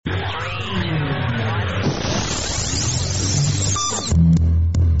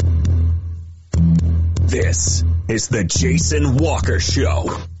This is the Jason Walker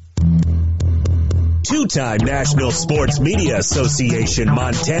Show. Two-time National Sports Media Association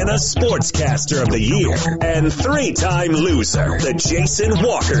Montana Sportscaster of the Year and three-time loser, the Jason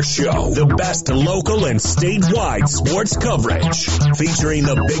Walker Show. The best local and statewide sports coverage featuring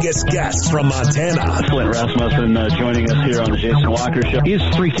the biggest guests from Montana. Flint Rasmussen joining us here on the Jason Walker Show. He's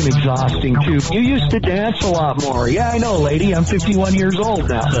freaking exhausting, too. You used to dance a lot more. Yeah, I know, lady. I'm 51 years old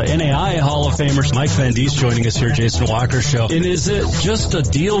now. The NAI Hall of Famer Mike Van Diest joining us here, Jason Walker Show. And is it just a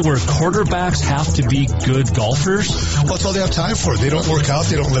deal where quarterbacks have to be good golfers? Well, that's all they have time for. They don't work out.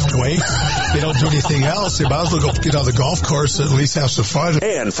 They don't lift weights. They don't do anything else. They might as well go get on the golf course and at least have some fun.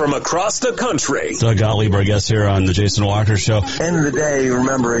 And from across the country, Doug Gottlieb, our guest here on the Jason Walker Show. End of the day,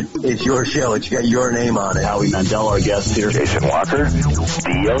 remember, it's your show. It's got your name on it. Howie Mandel, our guest here. Jason Walker,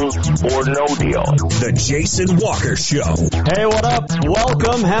 deal or no deal? The Jason Walker Show. Hey, what up?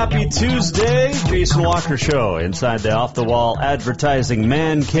 Welcome. Happy Tuesday. Jason Walker Show inside the Off-the-Wall Advertising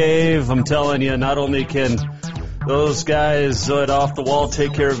Mancave. I'm telling you, not only can those guys at Off-the-Wall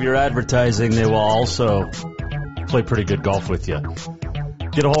take care of your advertising, they will also play pretty good golf with you.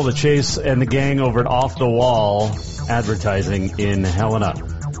 Get a hold of Chase and the gang over at Off-the-Wall Advertising in Helena.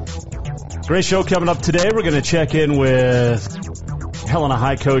 Great show coming up today. We're going to check in with Helena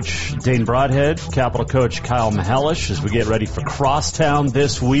High Coach Dane Broadhead, Capital Coach Kyle Mihelish as we get ready for Crosstown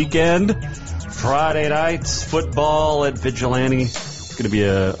this weekend. Friday night, football at Vigilante. It's going to be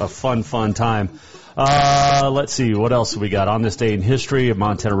a fun time. Let's see, what else we got on this day in history? A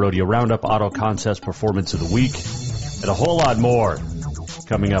Montana Rodeo Roundup, Auto Contest Performance of the Week, and a whole lot more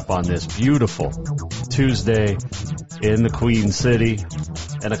coming up on this beautiful Tuesday in the Queen City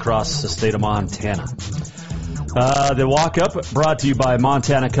and across the state of Montana. The Walk Up brought to you by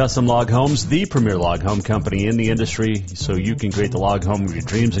Montana Custom Log Homes, the premier log home company in the industry, so you can create the log home of your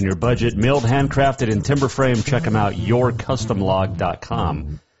dreams and your budget. Milled, handcrafted, in timber frame. Check them out,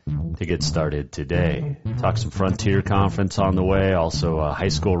 yourcustomlog.com. to get started today. Talk some Frontier Conference on the way, also high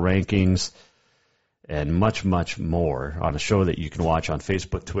school rankings, and much more on a show that you can watch on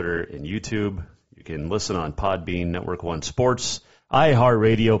Facebook, Twitter, and YouTube. You can listen on Podbean, Network One Sports,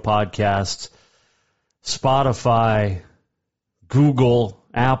 iHeartRadio podcasts, Spotify, Google,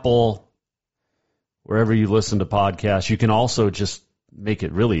 Apple, wherever you listen to podcasts. You can also just make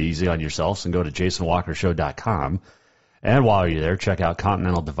it really easy on yourselves and go to jasonwalkershow.com. And while you're there, check out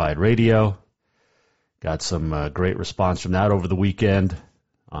Continental Divide Radio. Got some great response from that over the weekend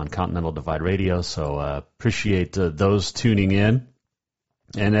on Continental Divide Radio, so appreciate those tuning in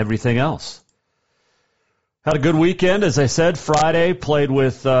and everything else. Had a good weekend, as I said. Friday, played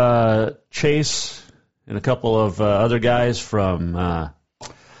with Chase and a couple of other guys from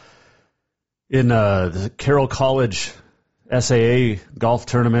in the Carroll College SAA golf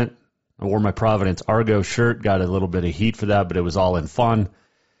tournament. I wore my Providence Argo shirt, got a little bit of heat for that, but it was all in fun,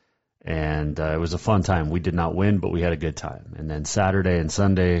 and it was a fun time. We did not win, but we had a good time. And then Saturday and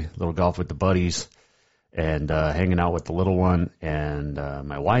Sunday, little golf with the buddies and hanging out with the little one and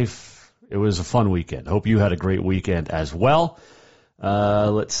my wife. It was a fun weekend. Hope you had a great weekend as well.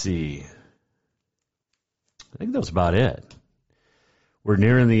 Let's see. I think that was about it. We're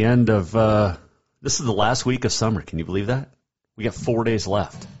nearing the end of this is the last week of summer. Can you believe that? We got 4 days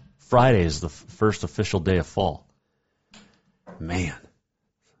left. Friday is the first official day of fall. Man,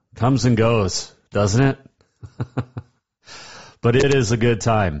 comes and goes, doesn't it? But it is a good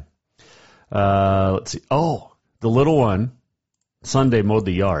time. Let's see. Oh, the little one Sunday mowed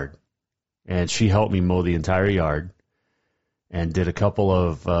the yard, and she helped me mow the entire yard and did a couple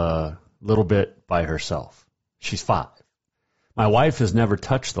of little bit by herself. She's 5. My wife has never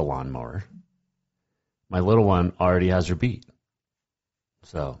touched the lawnmower. My little one already has her beat.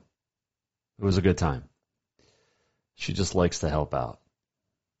 So it was a good time. She just likes to help out.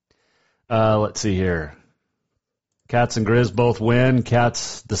 Let's see here. Cats and Grizz both win.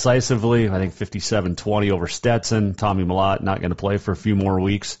 Cats decisively, I think 57-20 over Stetson. Tommy Malott not going to play for a few more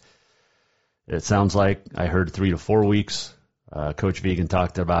weeks. It sounds like I heard 3 to 4 weeks. Coach Vegan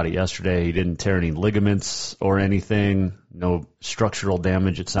talked about it yesterday. He didn't tear any ligaments or anything. No structural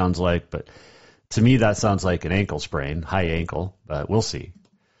damage, it sounds like. But to me, that sounds like an ankle sprain, high ankle, but we'll see.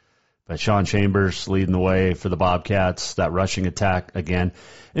 But Sean Chambers leading the way for the Bobcats, that rushing attack again.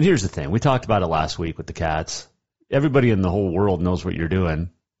 And here's the thing. We talked about it last week with the Cats. Everybody in the whole world knows what you're doing.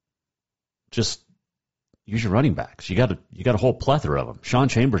 Just use your running backs. You got a whole plethora of them. Sean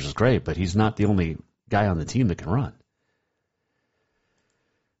Chambers is great, but he's not the only guy on the team that can run.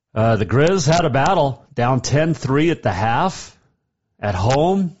 The Grizz had a battle, down 10-3 at the half at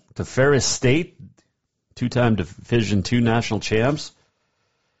home. to Ferris State, two-time Division II national champs.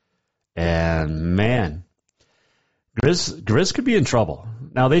 And, man, Grizz could be in trouble.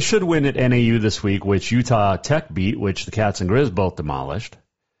 Now, they should win at NAU this week, which Utah Tech beat, which the Cats and Grizz both demolished.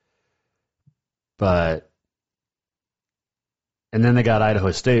 And then they got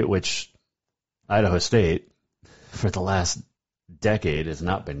Idaho State, which Idaho State, for the last decade, has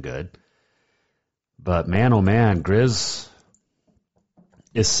not been good. But, man, oh, man, Grizz,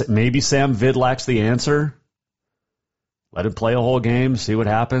 maybe Sam Vidlak's the answer. Let him play a whole game, see what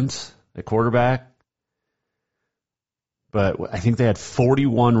happens at quarterback. But I think they had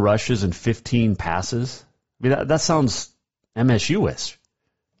 41 rushes and 15 passes. I mean, that sounds MSU-ish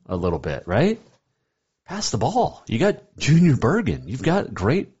a little bit, right? Pass the ball. You got Junior Bergen. You've got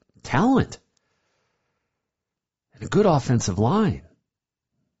great talent. And a good offensive line.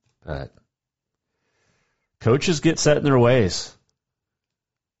 But coaches get set in their ways.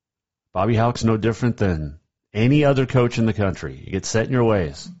 Bobby Houck's no different than any other coach in the country. You get set in your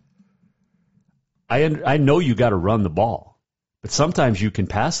ways. I know you got to run the ball, but sometimes you can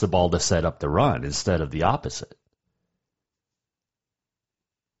pass the ball to set up the run instead of the opposite.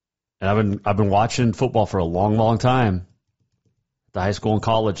 And I've been watching football for a long, long time at the high school and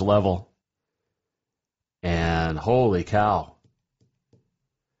college level. And holy cow.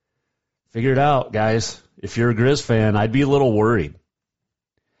 Figure it out, guys. If you're a Grizz fan, I'd be a little worried.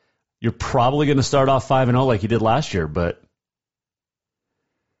 You're probably going to start off 5-0 like you did last year, but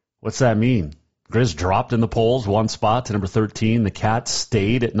what's that mean? Grizz dropped in the polls one spot to number 13. The Cats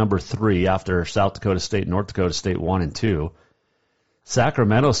stayed at number 3 after South Dakota State and North Dakota State 1 and 2.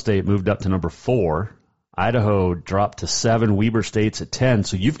 Sacramento State moved up to number 4. Idaho dropped to 7. Weber State's at 10.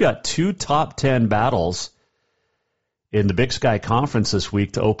 So you've got 2 top 10 battles in the Big Sky Conference this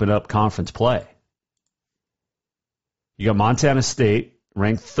week to open up conference play. You got Montana State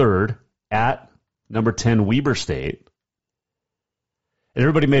ranked 3rd at number 10 Weber State. And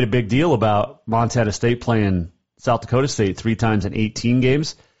everybody made a big deal about Montana State playing South Dakota State 3 times in 18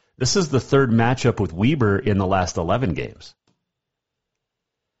 games. This is the 3rd matchup with Weber in the last 11 games.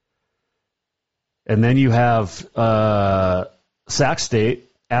 And then you have Sac State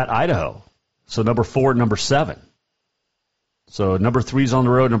at Idaho. So number 4 and number 7. So number 3's on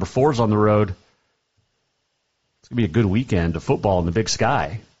the road, number 4's on the road. It's going to be a good weekend of football in the Big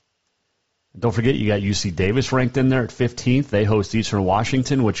Sky. Don't forget, you got UC Davis ranked in there at 15th. They host Eastern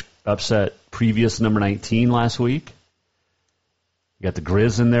Washington, which upset previous number 19 last week. You got the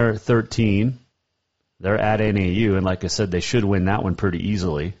Grizz in there at 13. They're at NAU, and like I said, they should win that one pretty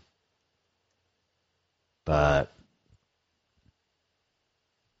easily. But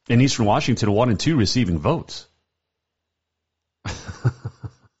in Eastern Washington, 1 and 2 receiving votes.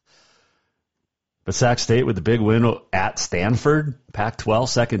 But Sac State with the big win at Stanford, Pac-12,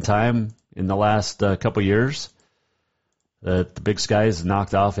 second time in the last couple years that the Big Skies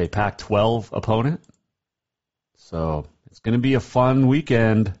knocked off a Pac-12 opponent. So it's going to be a fun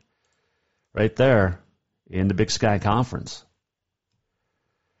weekend right there in the Big Sky Conference.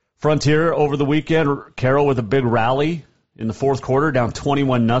 Frontier over the weekend, Carroll with a big rally in the fourth quarter, down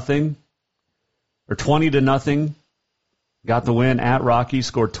 21-0 or 20-0. Got the win at Rocky,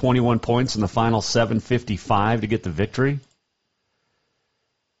 scored 21 points in the final 7:55 to get the victory.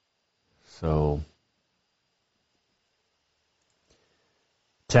 So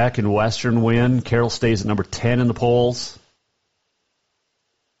Tech and Western win. Carroll stays at number 10 in the polls.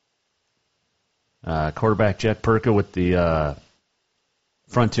 Quarterback Jet Perka with the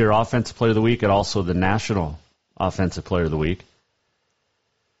Frontier Offensive Player of the Week and also the National Offensive Player of the Week.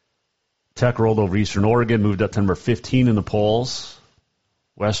 Tech rolled over Eastern Oregon, moved up to number 15 in the polls.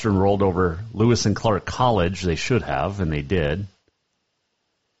 Western rolled over Lewis and Clark College. They should have, and they did.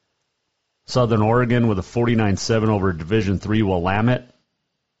 Southern Oregon with a 49-7 over Division III Willamette.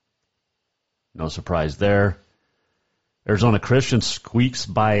 No surprise there. Arizona Christian squeaks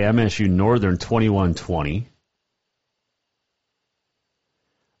by MSU Northern 21-20.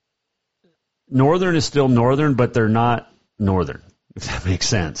 Northern is still Northern, but they're not Northern, if that makes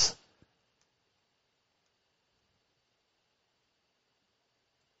sense.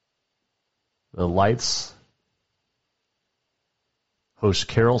 The Lights host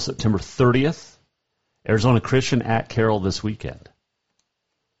Carroll September 30th. Arizona Christian at Carroll this weekend.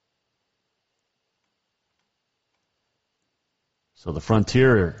 So the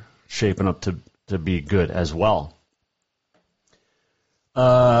Frontier are shaping up to be good as well.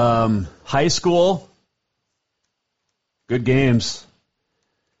 High school, good games.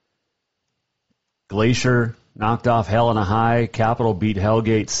 Glacier knocked off Helena High. Capital beat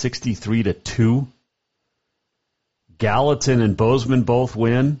Hellgate 63-2. Gallatin and Bozeman both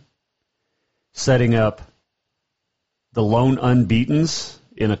win, setting up the lone unbeatens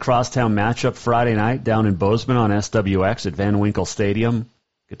in a crosstown matchup Friday night down in Bozeman on SWX at Van Winkle Stadium.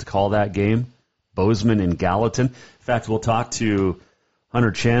 Get to call that game, Bozeman and Gallatin. In fact, we'll talk to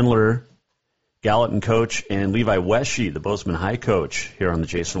Hunter Chandler, Gallatin coach, and Levi Wesche, the Bozeman High coach, here on the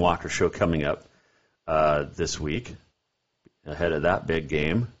Jason Walker Show coming up this week, ahead of that big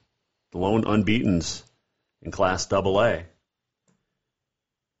game. The lone unbeatens in Class AA.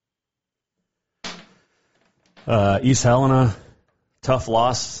 East Helena, tough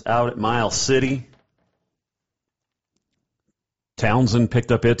loss out at Miles City. Townsend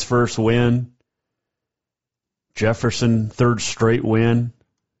picked up its first win. Jefferson, third straight win.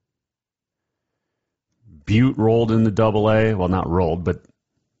 Butte rolled in the AA. Well, not rolled, but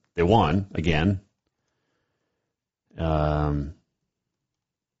they won again.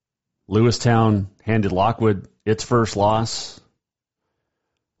 Lewistown handed Lockwood its first loss.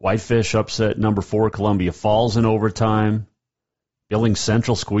 Whitefish upset number 4 Columbia Falls in overtime. Billings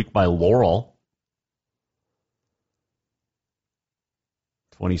Central squeaked by Laurel,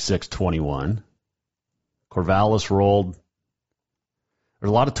 26-21. Corvallis rolled. There's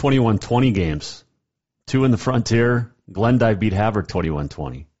a lot of 21-20 games. 2 in the Frontier. Glendive beat Havre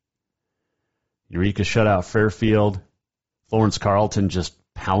 21-20. Eureka shut out Fairfield. Florence Carlton just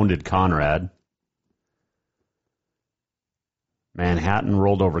pounded Conrad. Manhattan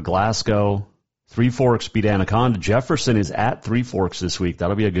rolled over Glasgow. Three Forks beat Anaconda. Jefferson is at Three Forks this week.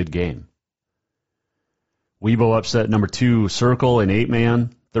 That'll be a good game. Webo upset number 2 Circle in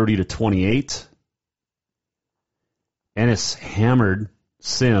 8-man, 30-28. Ennis hammered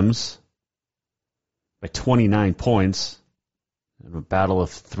Sims by 29 points in a battle of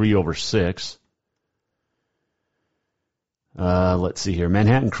 3 over 6. Let's see here.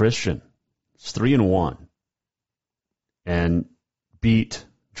 Manhattan Christian is 3-1 and beat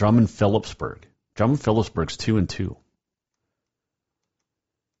Drummond Phillipsburg. Drummond Phillipsburg's 2-2.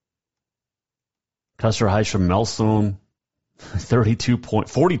 Custer Hysham Melstone,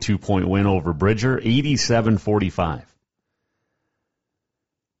 42-point win over Bridger, 87-45.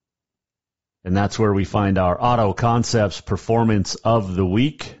 And that's where we find our Auto Concepts Performance of the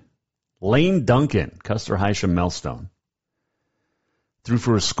Week. Lane Duncan, Custer Hysham Melstone, threw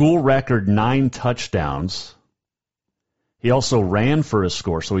for a school record 9 touchdowns. He also ran for a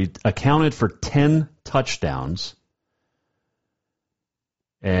score, so he accounted for 10 touchdowns.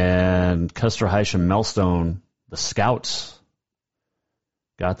 And Custer Hysham Melstone, the Scouts,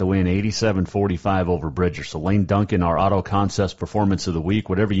 got the win 87-45 over Bridger. So Lane Duncan, our Auto Concepts Performance of the Week.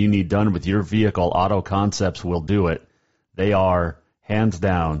 Whatever you need done with your vehicle, Auto Concepts will do it. They are, hands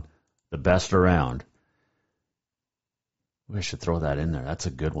down, the best around. We should throw that in there. That's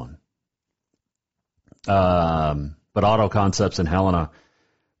a good one. But Auto Concepts in Helena,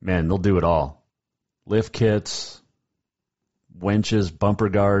 man, they'll do it all. Lift kits, winches, bumper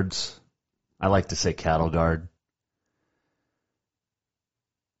guards. I like to say cattle guard.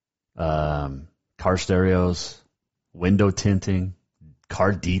 Car stereos, window tinting,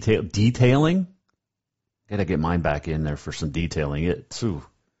 car detailing. Got to get mine back in there for some detailing. It's getting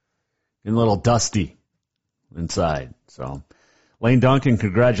a little dusty inside. So, Lane Duncan,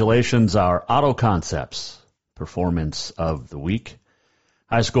 congratulations, our Auto Concepts Performance of the Week.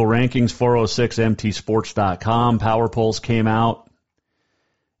 High school rankings, 406mtsports.com. Power polls came out.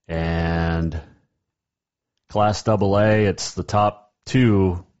 And Class AA, it's the top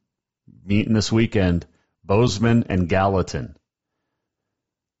 2 meeting this weekend, Bozeman and Gallatin.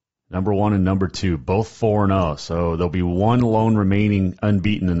 Number 1 and number 2, both 4-0. So there'll be one lone remaining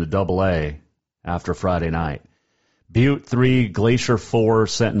unbeaten in the AA after Friday night. Butte 3, Glacier 4,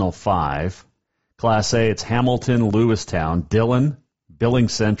 Sentinel 5. Class A, it's Hamilton, Lewistown, Dillon,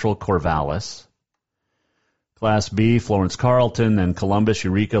 Billings Central, Corvallis. Class B, Florence Carlton, and Columbus,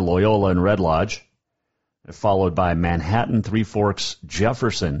 Eureka, Loyola, and Red Lodge. Followed by Manhattan, Three Forks,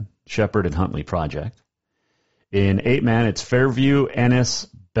 Jefferson, Shepherd, and Huntley Project. In 8-man, it's Fairview, Ennis,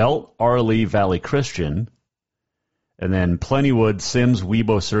 Belt, Arley, Valley Christian. And then Plentywood, Sims,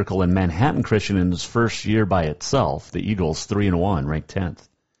 Webo Circle, and Manhattan Christian in his first year by itself. The Eagles 3-1, ranked 10th.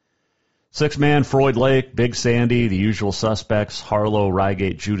 6-man, Freud Lake, Big Sandy, the usual suspects, Harlow,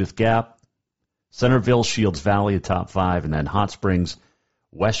 Rygate, Judith Gap. Centerville, Shields Valley, the top 5. And then Hot Springs,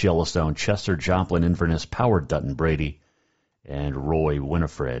 West Yellowstone, Chester, Joplin, Inverness, Power, Dutton, Brady, and Roy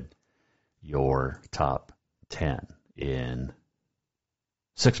Winifred, your top 10 in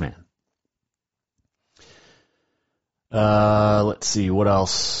 6-man. Let's see, what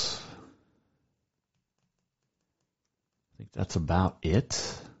else? I think that's about it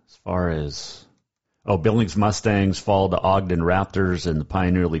as far as Billings Mustangs fall to Ogden Raptors in the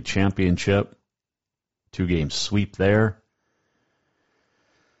Pioneer League Championship. 2-game sweep there.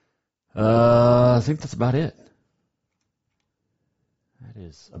 I think that's about it. That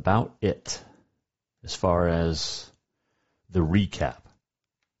is about it as far as the recap.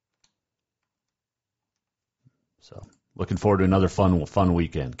 So, looking forward to another fun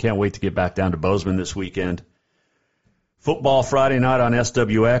weekend. Can't wait to get back down to Bozeman this weekend. Football Friday night on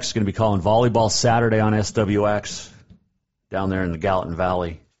SWX. Going to be calling volleyball Saturday on SWX down there in the Gallatin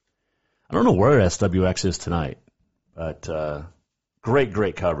Valley. I don't know where SWX is tonight, but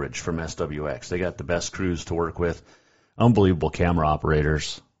great coverage from SWX. They got the best crews to work with, unbelievable camera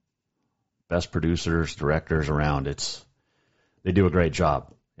operators, best producers, directors around. They do a great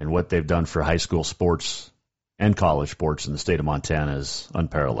job, and what they've done for high school sports and college sports in the state of Montana is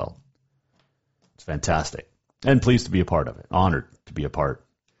unparalleled. It's fantastic. And pleased to be a part of it. Honored to be a part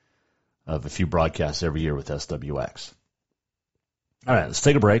of a few broadcasts every year with SWX. All right, let's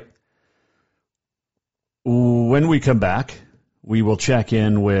take a break. When we come back, we will check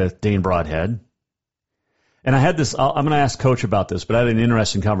in with Dane Broadhead. And I had this, I'm going to ask Coach about this, but I had an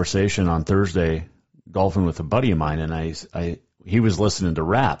interesting conversation on Thursday golfing with a buddy of mine, and he was listening to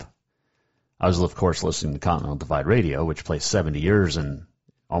rap. I was, of course, listening to Continental Divide Radio, which plays 70 years in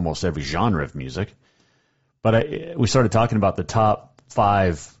almost every genre of music. But we started talking about the top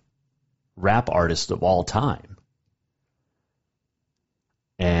 5 rap artists of all time.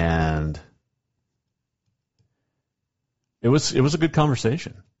 And it was a good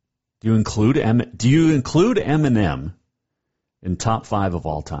conversation. Do you include Eminem in top 5 of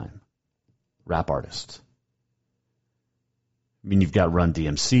all time rap artists? I mean, you've got Run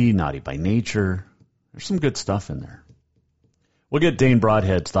DMC, Naughty by Nature. There's some good stuff in there. We'll get Dane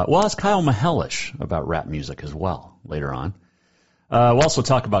Broadhead's thought. We'll ask Kyle Mihelish about rap music as well later on. We'll also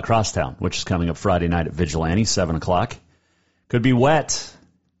talk about Crosstown, which is coming up Friday night at Vigilante, 7 o'clock. Could be wet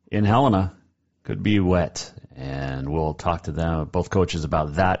in Helena. Could be wet. And we'll talk to them, both coaches,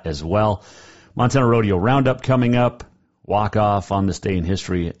 about that as well. Montana Rodeo Roundup coming up. Walk Off on this day in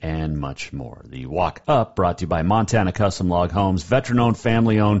history, and much more. The Walk Up brought to you by Montana Custom Log Homes. Veteran-owned,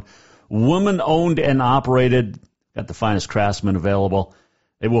 family-owned, woman-owned and operated. Got the finest craftsmen available.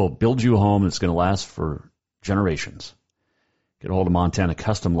 They will build you a home that's going to last for generations. Get a hold of Montana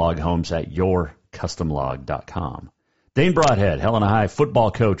Custom Log Homes at yourcustomlog.com. Dane Broadhead, Helena High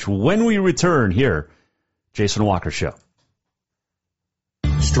football coach. When we return here, Jason Walker Show.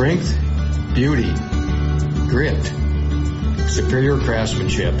 Strength, beauty, grit, superior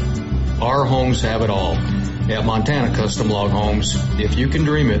craftsmanship. Our homes have it all. At Montana Custom Log Homes, if you can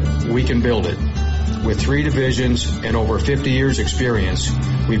dream it, we can build it. With 3 divisions and over 50 years experience,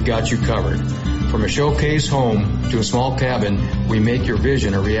 we've got you covered. From a showcase home to a small cabin, we make your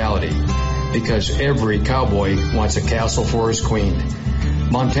vision a reality. Because every cowboy wants a castle for his queen.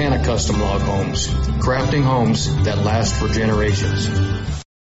 Montana Custom Log Homes, crafting homes that last for generations.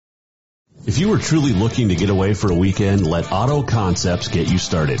 If you are truly looking to get away for a weekend, let Auto Concepts get you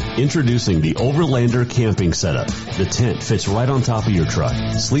started. Introducing the Overlander camping setup. The tent fits right on top of your truck,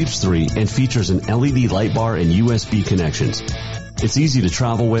 sleeps 3, and features an LED light bar and USB connections. It's easy to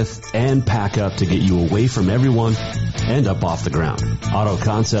travel with and pack up to get you away from everyone and up off the ground. Auto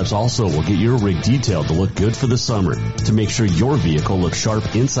Concepts also will get your rig detailed to look good for the summer to make sure your vehicle looks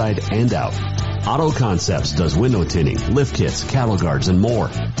sharp inside and out. Auto Concepts does window tinting, lift kits, cattle guards, and more.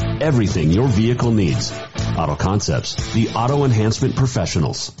 Everything your vehicle needs. Auto Concepts, the auto enhancement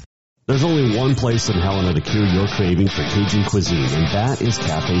professionals. There's only one place in Helena to cure your craving for Cajun cuisine, and that is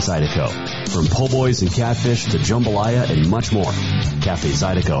Cafe Zydeco. From po' boys and catfish to jambalaya and much more, Cafe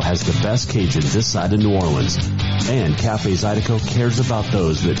Zydeco has the best Cajun this side of New Orleans. And Cafe Zydeco cares about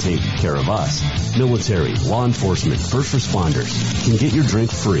those that take care of us. Military, law enforcement, first responders can get your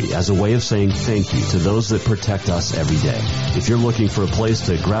drink free as a way of saying thank you to those that protect us every day. If you're looking for a place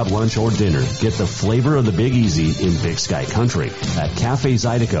to grab lunch or dinner, get the flavor of the Big Easy in Big Sky Country at Cafe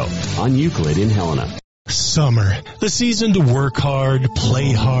Zydeco on Euclid in Helena. Summer, the season to work hard,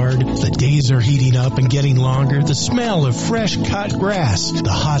 play hard. The days are heating up and getting longer. The smell of fresh cut grass,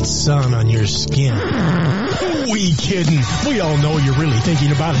 the hot sun on your skin. We kidding. We all know you're really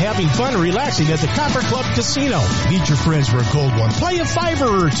thinking about having fun and relaxing at the Copper Club Casino. Meet your friends for a cold one. Play a $5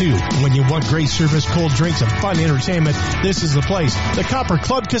 or $2. When you want great service, cold drinks, and fun entertainment, this is the place. The Copper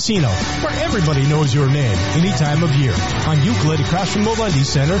Club Casino, where everybody knows your name any time of year. On Euclid, across from the Lundy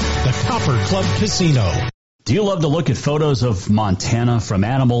Center, the Copper Club Casino. Do you love to look at photos of Montana, from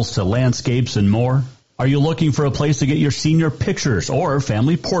animals to landscapes and more? Are you looking for a place to get your senior pictures or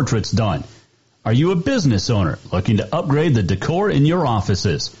family portraits done? Are you a business owner looking to upgrade the decor in your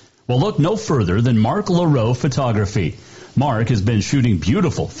offices? Well, look no further than Mark LaRoe Photography. Mark has been shooting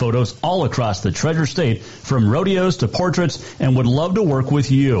beautiful photos all across the Treasure State, from rodeos to portraits, and would love to work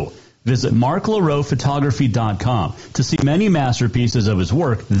with you. Visit marklaroephotography.com to see many masterpieces of his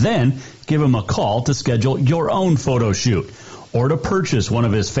work. Then give him a call to schedule your own photo shoot. Or to purchase one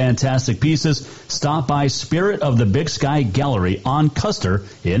of his fantastic pieces, stop by Spirit of the Big Sky Gallery on Custer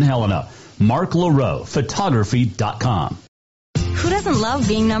in Helena. marklaroephotography.com. Who doesn't love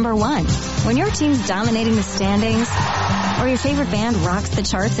being number one? When your team's dominating the standings, or your favorite band rocks the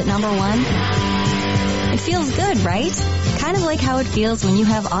charts at number one, it feels good, right? Kind of like how it feels when you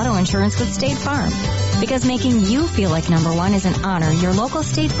have auto insurance with State Farm. Because making you feel like number one is an honor your local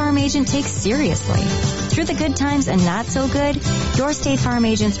State Farm agent takes seriously. Through the good times and not so good, your State Farm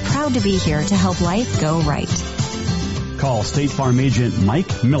agent's proud to be here to help life go right. Call State Farm agent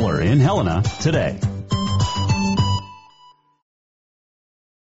Mike Miller in Helena today.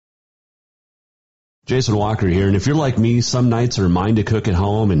 Jason Walker here, and if you're like me, some nights are mine to cook at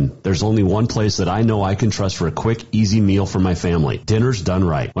home, and there's only one place that I know I can trust for a quick, easy meal for my family. Dinner's Done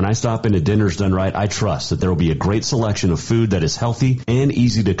Right. When I stop into Dinner's Done Right, I trust that there will be a great selection of food that is healthy and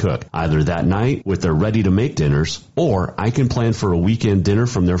easy to cook, either that night with their ready-to-make dinners, or I can plan for a weekend dinner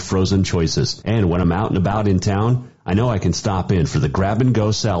from their frozen choices. And when I'm out and about in town, I know I can stop in for the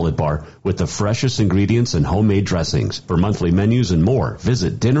grab-and-go salad bar with the freshest ingredients and homemade dressings. For monthly menus and more,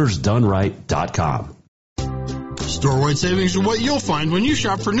 visit dinnersdoneright.com. Store-wide savings are what you'll find when you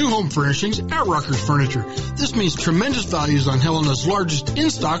shop for new home furnishings at Rucker's Furniture. This means tremendous values on Helena's largest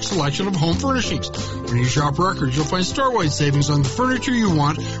in-stock selection of home furnishings. When you shop Rucker's, you'll find store-wide savings on the furniture you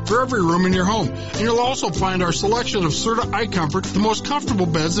want for every room in your home. And you'll also find our selection of Serta iComfort, the most comfortable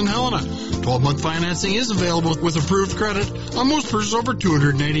beds in Helena. 12-month financing is available with approved credit on most purchases over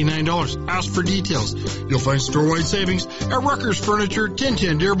 $289. Ask for details. You'll find store-wide savings at Rucker's Furniture,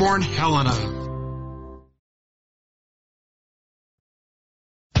 1010 Dearborn, Helena.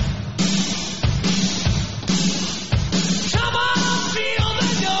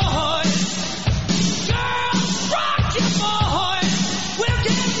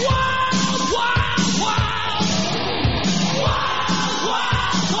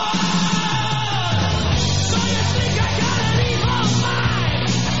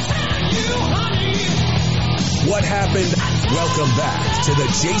 What happened? Welcome back to the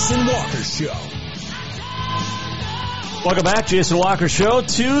Jason Walker Show. Welcome back, Jason Walker Show.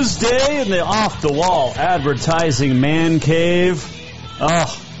 Tuesday in the Off-the-Wall Advertising Mancave.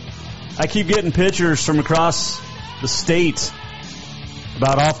 Oh, I keep getting pictures from across the state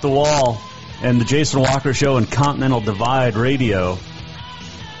about Off-the-Wall and the Jason Walker Show and Continental Divide Radio.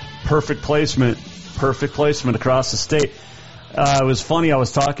 Perfect placement across the state. It was funny. I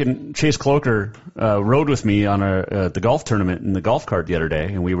was talking. Chase Cloker rode with me on the golf tournament in the golf cart the other day,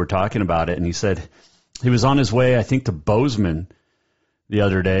 and we were talking about it. And he said he was on his way, I think, to Bozeman the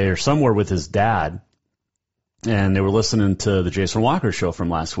other day or somewhere with his dad, and they were listening to the Jason Walker Show from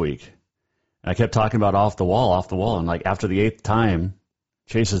last week. And I kept talking about off the wall, and like after the 8th time,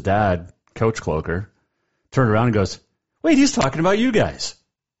 Chase's dad, Coach Cloker, turned around and goes, "Wait, he's talking about you guys."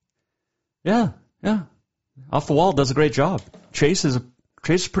 Yeah. Off the Wall does a great job. Chase is a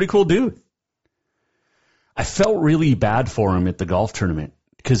pretty cool dude. I felt really bad for him at the golf tournament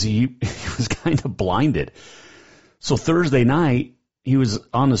because he was kind of blinded. So Thursday night, he was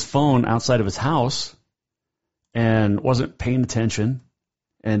on his phone outside of his house and wasn't paying attention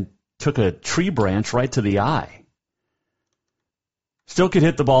and took a tree branch right to the eye. Still could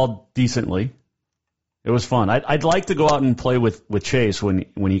hit the ball decently. It was fun. I'd like to go out and play with Chase when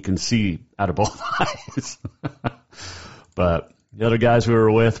he can see out of both eyes. But the other guys we were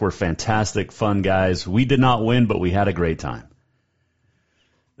with were fantastic, fun guys. We did not win, but we had a great time.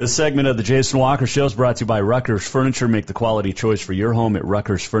 This segment of the Jason Walker Show is brought to you by Rucker's Furniture. Make the quality choice for your home at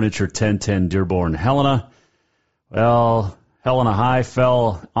Rucker's Furniture, 1010 Dearborn, Helena. Well, Helena High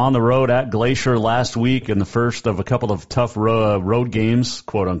fell on the road at Glacier last week in the first of a couple of tough road games,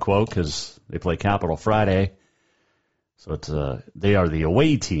 quote unquote, because they play Capital Friday. So they are the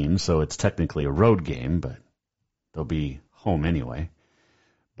away team, so it's technically a road game, but they'll be home anyway.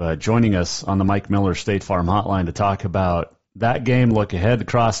 But joining us on the Mike Miller State Farm Hotline to talk about that game, look ahead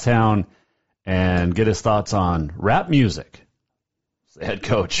across town, and get his thoughts on rap music, the head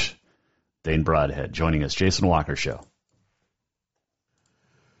coach, Dane Broadhead, joining us. Jason Walker Show.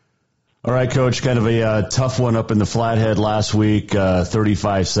 All right, Coach, kind of a tough one up in the Flathead last week,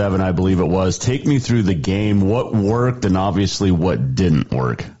 35-7, I believe it was. Take me through the game. What worked and obviously what didn't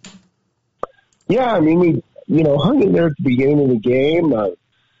work? Yeah, I mean, we hung in there at the beginning of the game.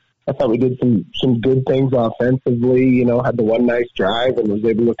 I thought we did some good things offensively, you know, had the one nice drive and was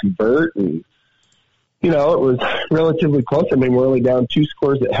able to convert. And, you know, it was relatively close. I mean, we're only down 2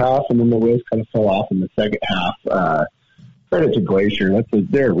 scores at half, and then the wheels kind of fell off in the second half. Credit to Glacier.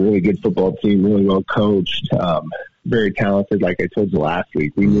 They're a really good football team, really well coached, very talented. Like I told you last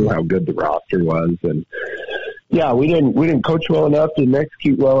week, we knew how good the roster was. And, yeah, we didn't coach well enough, didn't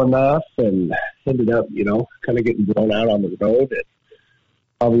execute well enough, and ended up, you know, kind of getting blown out on the road. And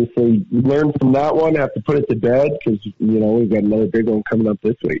obviously, learned from that one, have to put it to bed because, you know, we've got another big one coming up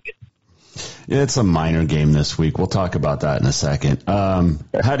this week. It's a minor game this week. We'll talk about that in a second.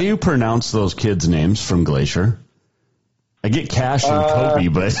 How do you pronounce those kids' names from Glacier? I get Cash and Kobe,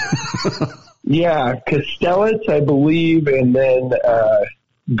 but... Yeah, Castellitz, I believe, and then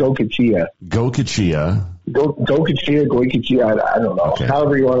Gokachia. Gokachia. Goikachia, I don't know. Okay.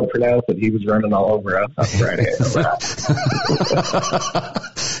 However you want to pronounce it, he was running all over us on Friday.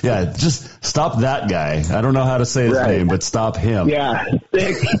 Yeah, just stop that guy. I don't know how to say his name, but stop him. Yeah,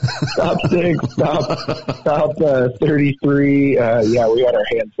 stop 33. Yeah, we had our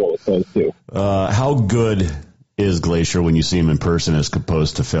hands full with those two. How good is Glacier when you see him in person as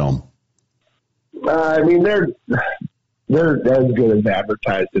opposed to film? I mean, they're as good as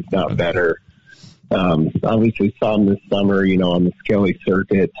advertised, if not better. Obviously saw them this summer, you know, on the Skelly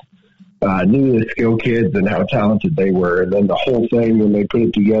circuit. Knew the skill kids and how talented they were. And then the whole thing, when they put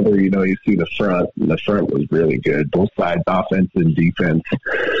it together, you know, you see the front, and the front was really good. Both sides, offense and defense.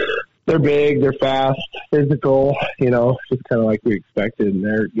 They're big, they're fast, physical, you know, just kind of like we expected. And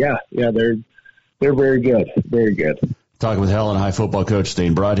they're very good, very good. Talking with Helena High football coach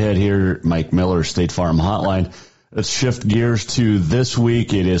Dane Broadhead here, Mike Miller, State Farm Hotline. Let's shift gears to this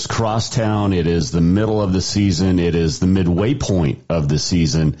week. It is crosstown. It is the middle of the season. It is the midway point of the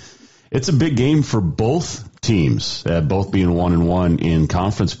season. It's a big game for both teams, both being 1-1 in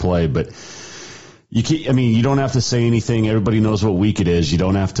conference play. But you don't have to say anything. Everybody knows what week it is. You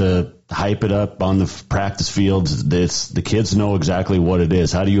don't have to hype it up on the practice fields. The kids know exactly what it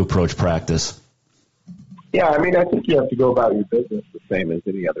is. How do you approach practice? Yeah, I mean, I think you have to go about your business the same as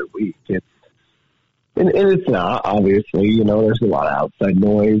any other week. And it's not, obviously, you know, there's a lot of outside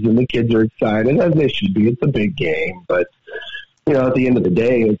noise, and the kids are excited, as they should be. It's a big game. But, you know, at the end of the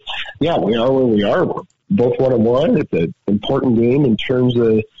day, we are where we are. We're both 1-1. It's an important game in terms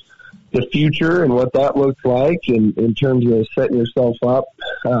of the future and what that looks like, and in terms of setting yourself up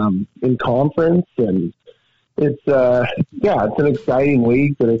in conference. And it's an exciting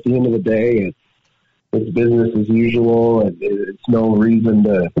week, but at the end of the day, it's business as usual, and it's no reason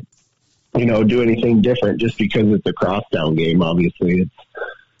to, you know, do anything different just because it's a crosstown game. Obviously,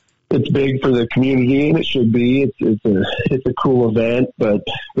 it's big for the community, and it should be. It's a cool event, but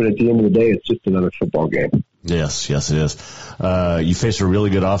at the end of the day, it's just another football game. Yes, it is. You faced a really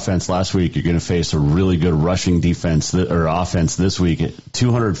good offense last week. You're going to face a really good rushing defense or offense this week.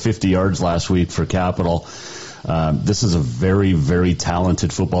 250 yards last week for Capital. This is a very, very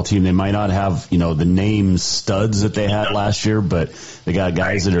talented football team. They might not have, you know, the name studs that they had last year, but they got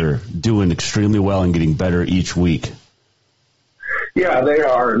guys that are doing extremely well and getting better each week. Yeah, they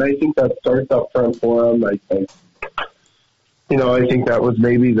are, and I think that starts up front for them. I think that was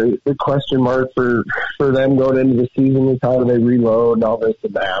maybe the question mark for them going into the season is how do they reload and all this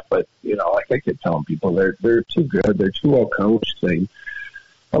and that. But, you know, like I keep telling people, they're too good. They're too well coached. They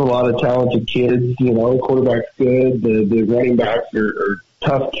have a lot of talented kids. You know, the quarterback's good. The running backs are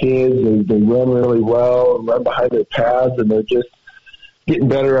tough kids. They run really well and run behind their pads, and they're just getting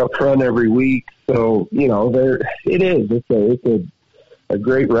better up front every week. So, you know, it's a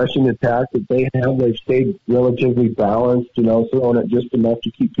great rushing attack that they have. They've stayed relatively balanced, you know, throwing it just enough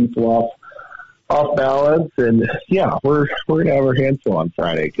to keep people off balance. And yeah, we're going to have our hands full on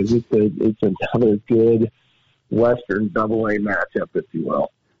Friday because it's another good Western AA matchup, if you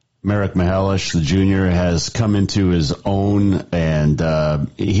will. Merrick Mihelish, the junior, has come into his own, and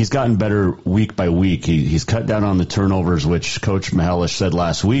he's gotten better week by week. He's cut down on the turnovers, which Coach Mihelish said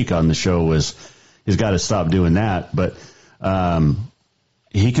last week on the show was he's got to stop doing that. But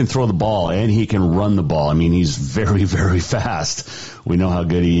he can throw the ball, and he can run the ball. I mean, he's very, very fast. We know how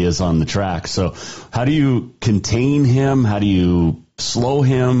good he is on the track. So how do you contain him? How do you slow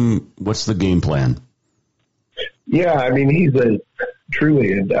him? What's the game plan? Yeah, I mean, he's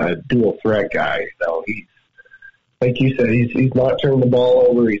truly a dual threat guy. You know, he's, like you said, he's not turning the ball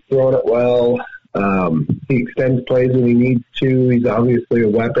over. He's throwing it well. He extends plays when he needs to. He's obviously a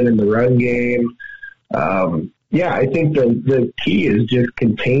weapon in the run game. Yeah, I think the key is just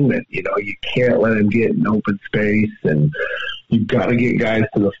containment. You know, you can't let him get in open space. And, you've got to get guys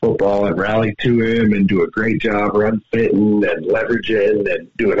to the football and rally to him and do a great job run fitting and leveraging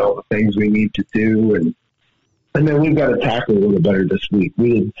and doing all the things we need to do. And then we've got to tackle a little better this week.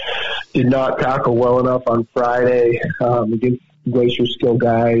 We did not tackle well enough on Friday against Glacier skill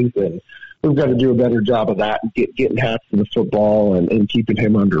guys, and we've got to do a better job of that and getting Hats to the football and keeping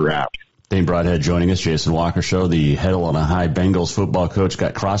him under wraps. Dane Broadhead joining us, Jason Walker Show, the Helena High Bengals football coach.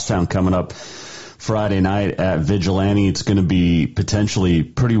 Got Crosstown coming up Friday night at Vigilante. It's going to be potentially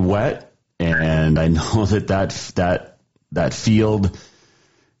pretty wet, and I know that field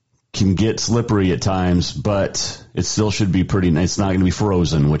can get slippery at times, but it still should be pretty nice. It's not going to be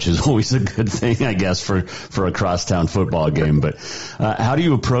frozen, which is always a good thing, I guess, for a crosstown football game. But how do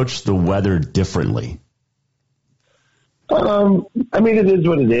you approach the weather differently? I mean, it is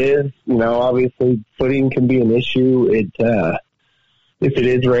what it is. You know, obviously footing can be an issue. If it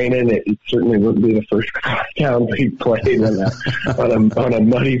is raining, it certainly wouldn't be the first crosstown we played on a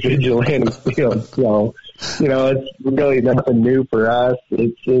muddy Vigilante field. So, you know, it's really nothing new for us.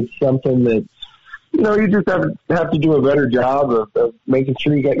 It's something that, you know, you just have to do a better job of making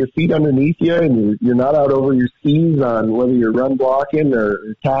sure you got your feet underneath you and you're not out over your skis on whether you're run blocking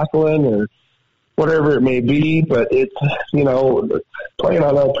or tackling or whatever it may be. But it's, you know, playing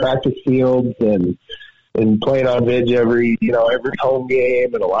on our practice fields and playing on Vig every home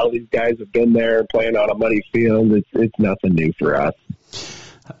game, and a lot of these guys have been there playing on a muddy field. It's nothing new for us.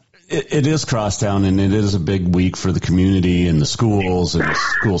 It is Crosstown, and it is a big week for the community and the schools and the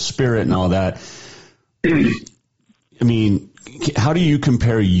school spirit and all that. I mean, how do you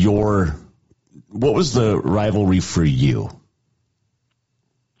compare what was the rivalry for you?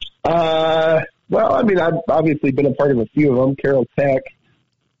 Well, I mean, I've obviously been a part of a few of them. Carroll Tech,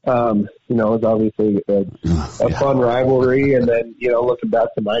 you know, is obviously a fun rivalry. And then, you know, looking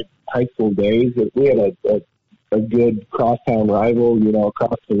back to my high school days, we had a good crosstown rival, you know,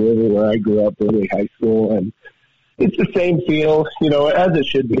 across the river where I grew up, Ridley High School. And it's the same feel, you know, as it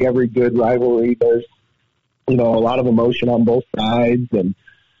should be. Every good rivalry, there's, you know, a lot of emotion on both sides, and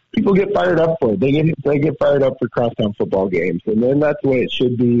people get fired up for it. They get fired up for crosstown football games, and then that's the way it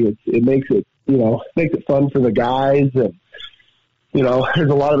should be. It makes it, you know, makes it fun for the guys, and you know, there's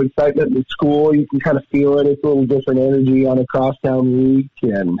a lot of excitement in the school. You can kind of feel it. It's a little different energy on a crosstown week,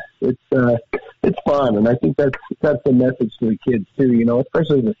 and it's fun. And I think that's the message to the kids too. You know,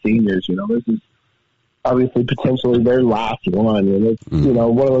 especially the seniors. You know, this is obviously potentially their last one, and it's you know,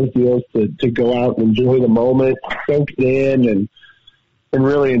 one of those deals to go out and enjoy the moment, soak it in, and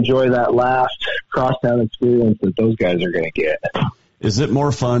really enjoy that last crosstown experience that those guys are going to get. Is it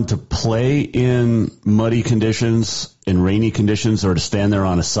more fun to play in muddy conditions, in rainy conditions, or to stand there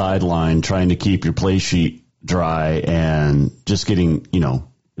on a sideline trying to keep your play sheet dry and just getting, you know,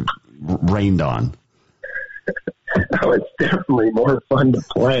 rained on? Oh, it's definitely more fun to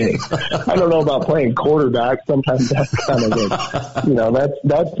play. I don't know about playing quarterback. Sometimes that's kind of it. You know,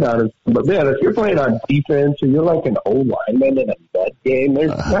 that's not as. But man, if you're playing on defense or you're like an old lineman in a mud game, I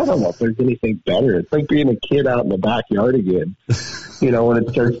don't know if there's anything better. It's like being a kid out in the backyard again. You know, when it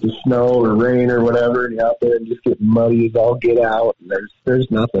starts to snow or rain or whatever, and you're out there and just get muddy as all get out. And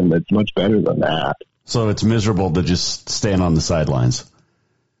there's nothing that's much better than that. So it's miserable to just stand on the sidelines.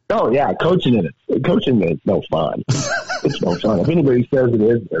 Oh, yeah, coaching it is no fun. It's no fun. If anybody says it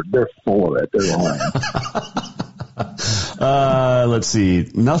is, they're full of it. They're lying. Let's see.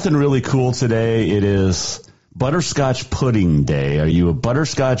 Nothing really cool today. It is Butterscotch Pudding Day. Are you a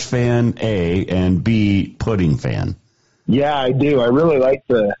butterscotch fan, A, and B, pudding fan? Yeah, I do. I really like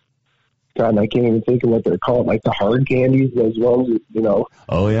God, I can't even think of what they're called, like the hard candies, those ones, you know.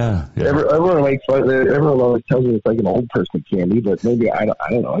 Oh, yeah. Everyone makes fun. Everyone always tells me it's like an old person candy, but maybe, I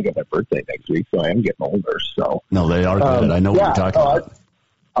don't know. I got my birthday next week, so I am getting older. So no, they are good. I know what you're talking about.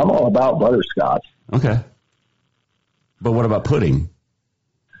 I'm all about butterscotch. Okay. But what about pudding?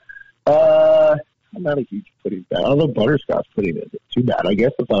 I'm not a huge pudding fan. Although butterscotch pudding isn't too bad. I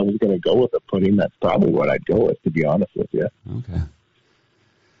guess if I was going to go with a pudding, that's probably what I'd go with, to be honest with you. Okay.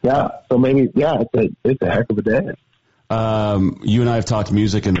 Yeah, so maybe, it's a heck of a day. You and I have talked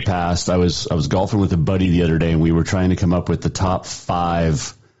music in the past. I was golfing with a buddy the other day, and we were trying to come up with the top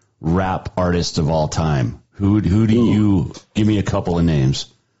 5 rap artists of all time. Who do you give me a couple of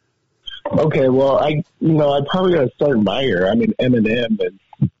names? Okay, well, I probably got to start in my ear. I mean, Eminem, and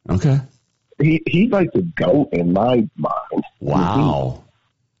okay, he's like the GOAT in my mind. Wow.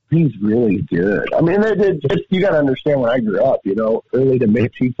 He's really good. I mean, you got to understand when I grew up, you know, early to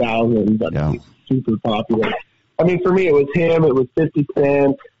mid 2000s, super popular. I mean, for me, it was him. It was 50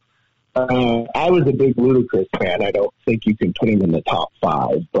 Cent. I was a big Ludacris fan. I don't think you can put him in the top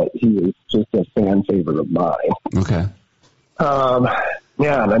 5, but he was just a fan favorite of mine. Okay.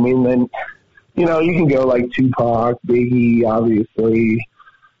 Yeah, I mean, then, you know, you can go like Tupac, Biggie, obviously,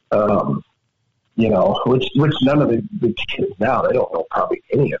 you know, which none of the kids now, they don't know probably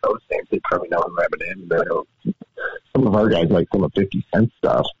any of those names. They probably know Eminem. They know some of our guys like some of 50 Cent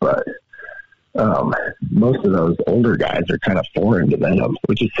stuff, but most of those older guys are kind of foreign to them,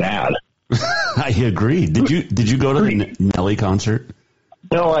 which is sad. I agree. Did you go to the Nelly concert?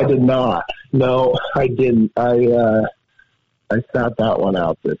 No, I did not. No, I didn't. I sat that one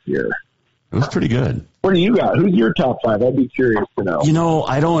out this year. It was pretty good. What do you got? Who's your top 5? I'd be curious to know. You know,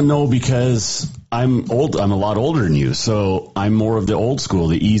 I don't know because I'm old. I'm a lot older than you, so I'm more of the old school.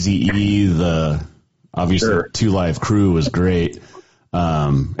 The Eazy-E, obviously Sure. 2 Live Crew was great.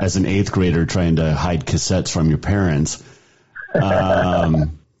 As an 8th grader trying to hide cassettes from your parents.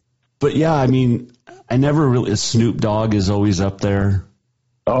 But yeah, I mean, I never really. Snoop Dogg is always up there.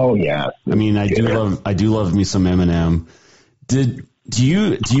 Oh yeah. I mean, I do love me some Eminem. Do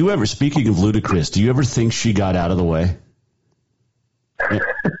you ever, speaking of Ludacris, do you ever think she got out of the way? I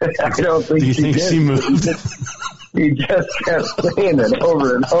don't think Do you think she moved? He just kept saying it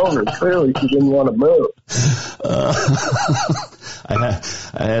over and over. Clearly, she didn't want to move. I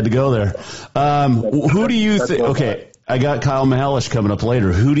had to go there. Who do you think? Okay, I got Kyle Mihelish coming up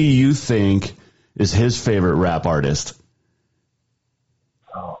later. Who do you think is his favorite rap artist?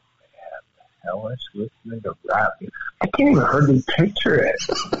 Oh man, Mihelish listening to rap. I can't even hardly picture it.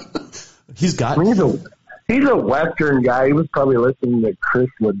 He's got. I mean, he's a Western guy. He was probably listening to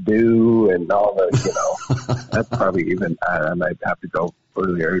Chris Ledoux and all the, you know. That's probably even. I might have to go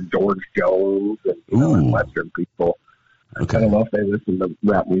earlier. George Jones and Western people. Okay. I don't know if they listen to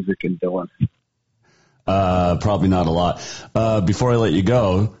rap music in Dillon. Probably not a lot. Before I let you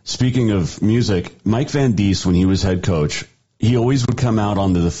go, speaking of music, Mike Van Diest, when he was head coach, he always would come out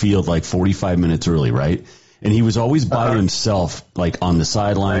onto the field like 45 minutes early, right? And he was always by himself, like on the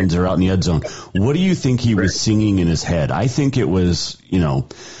sidelines or out in the end zone. What do you think he was singing in his head? I think it was, you know,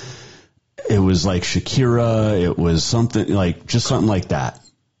 it was like Shakira. It was something like, just something like that.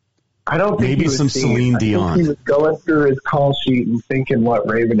 I don't think maybe he was some singing. Celine Dion. I think he was going through his call sheet and thinking what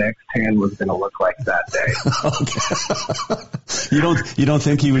Raven X10 was going to look like that day. You don't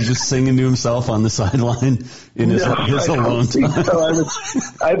think he was just singing to himself on the sideline in his alone time? So.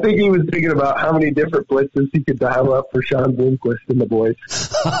 I think he was thinking about how many different blitzes he could dial up for Sean Bloomquist and the boys.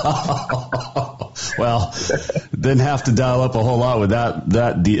 Well, didn't have to dial up a whole lot with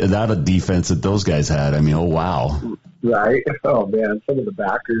that defense that those guys had. I mean, oh wow. Right? Oh, man, some of the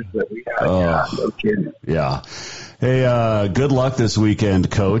backers that we had. Yeah, no kidding. Yeah. Hey, good luck this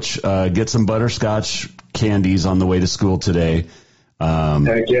weekend, Coach. Get some butterscotch candies on the way to school today.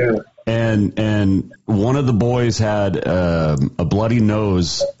 Heck yeah. And one of the boys had a bloody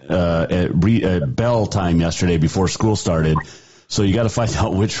nose at bell time yesterday before school started. So you got to find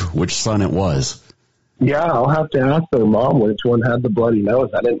out which son it was. Yeah, I'll have to ask their mom which one had the bloody nose.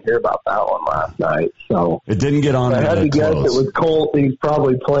 I didn't hear about that one last night. So it didn't get on. I had to guess it was Colt. He's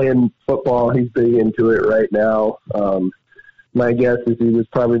probably playing football. He's big into it right now. My guess is he was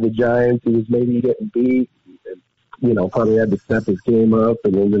probably the Giants. He was maybe getting beat. You know, probably had to step his game up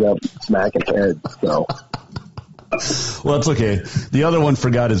and ended up smacking heads. So. Well, it's okay. The other one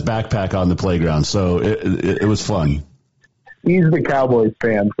forgot his backpack on the playground, so it was fun. He's the Cowboys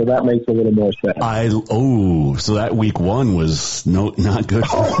fan, so that makes a little more sense. So that week 1 was not good.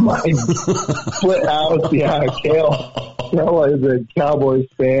 Oh my! Split house, yeah. Kale is a Cowboys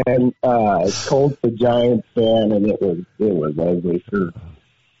fan. Colt's a Giants fan, and it was ugly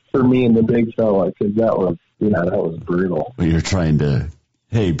for me and the big fella because that was brutal. Well, you're trying to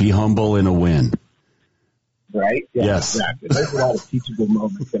be humble in a win. Right? Yeah, yes. Exactly. There's a lot of teachable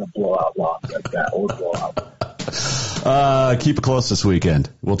moments in a blowout loss like that, or blowout. Keep it close this weekend.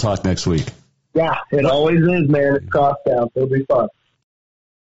 We'll talk next week. Yeah, it always is, man. It's Crosstown, so it'll be fun.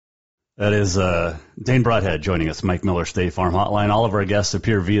 That is Dane Broadhead joining us, Mike Miller State Farm Hotline. All of our guests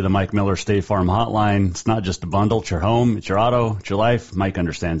appear via the Mike Miller State Farm Hotline. It's not just a bundle. It's your home. It's your auto. It's your life. Mike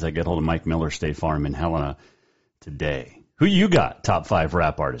understands. I get hold of Mike Miller State Farm in Helena today. Who you got? Top 5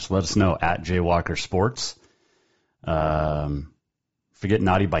 rap artists. Let us know at Jay Walker Sports. Forget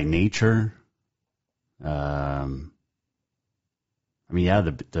Naughty by Nature. The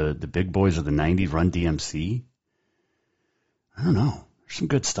big boys of the 90s, Run DMC. I don't know. There's some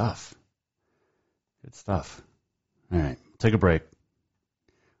good stuff. Good stuff. All right, take a break.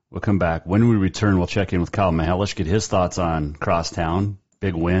 We'll come back. When we return, we'll check in with Kyle Mihelish, get his thoughts on Crosstown.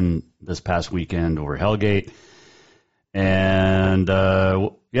 Big win this past weekend over Hellgate. And,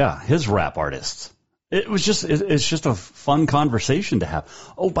 his rap artists. It's just a fun conversation to have.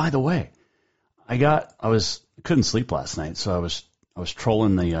 Oh, by the way, I was I couldn't sleep last night, so I was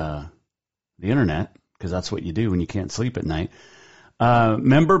trolling the internet, because that's what you do when you can't sleep at night.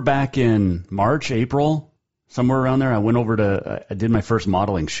 Remember back in March, April, somewhere around there, I did my first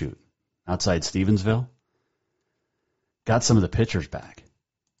modeling shoot outside Stevensville. Got some of the pictures back.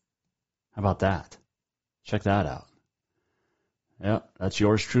 How about that? Check that out. Yep, that's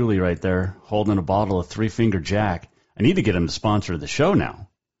yours truly right there, holding a bottle of Three Finger Jack. I need to get him to sponsor the show now.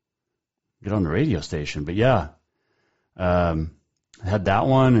 Get on the radio station. But yeah, I had that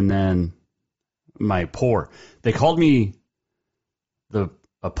one, and then my pour. They called me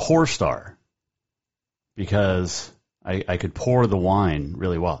a pour star because I could pour the wine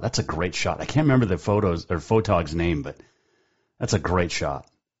really well. That's a great shot. I can't remember the photog's name, but that's a great shot.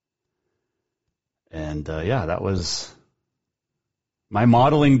 And yeah, that was my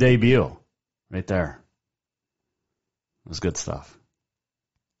modeling debut right there. It was good stuff.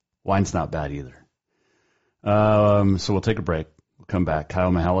 Wine's not bad either. So we'll take a break. We'll come back.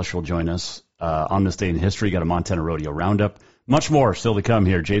 Kyle Mihelish will join us on this day in history. Got a Montana Rodeo Roundup. Much more still to come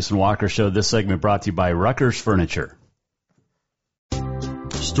here. Jason Walker Show. This segment brought to you by Rucker's Furniture.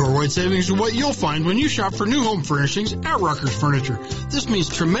 Store-wide savings are what you'll find when you shop for new home furnishings at Rucker's Furniture. This means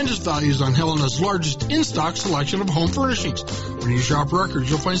tremendous values on Helena's largest in-stock selection of home furnishings. When you shop Rucker's,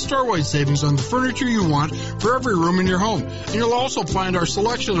 you'll find store-wide savings on the furniture you want for every room in your home. And you'll also find our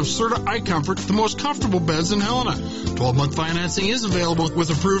selection of Serta iComfort, the most comfortable beds in Helena. 12-month financing is available with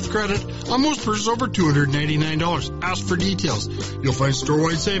approved credit on most purchases over $299. Ask for details. You'll find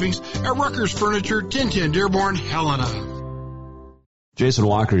store-wide savings at Rucker's Furniture, 1010 Dearborn, Helena. Jason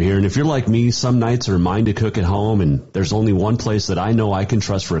Walker here, and if you're like me, some nights are mine to cook at home, and there's only one place that I know I can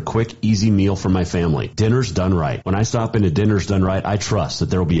trust for a quick, easy meal for my family. Dinner's Done Right. When I stop into Dinner's Done Right, I trust that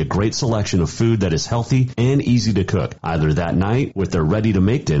there will be a great selection of food that is healthy and easy to cook, either that night with their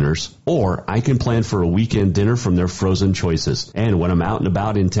ready-to-make dinners, or I can plan for a weekend dinner from their frozen choices. And when I'm out and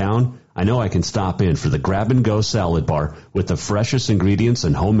about in town, I know I can stop in for the grab-and-go salad bar with the freshest ingredients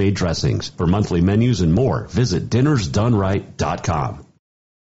and homemade dressings. For monthly menus and more, visit dinnersdoneright.com.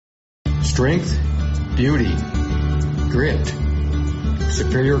 Strength, beauty, grit,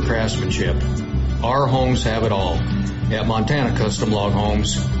 superior craftsmanship. Our homes have it all. At Montana Custom Log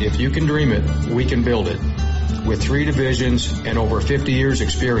Homes, if you can dream it, we can build it. With 3 divisions and over 50 years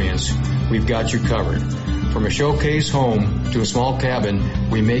experience, we've got you covered. From a showcase home to a small cabin,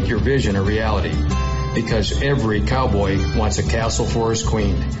 we make your vision a reality. Because every cowboy wants a castle for his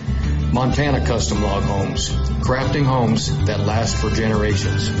queen. Montana Custom Log Homes, crafting homes that last for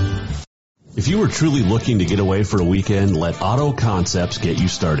generations. If you were truly looking to get away for a weekend, let Auto Concepts get you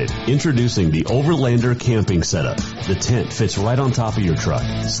started. Introducing the Overlander camping setup. The tent fits right on top of your truck,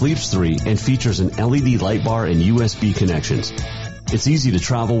 sleeps 3, and features an LED light bar and USB connections. It's easy to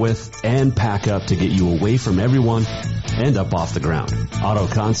travel with and pack up to get you away from everyone and up off the ground. Auto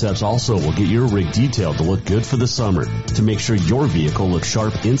Concepts also will get your rig detailed to look good for the summer to make sure your vehicle looks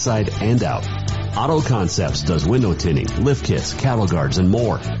sharp inside and out. Auto Concepts does window tinting, lift kits, cattle guards, and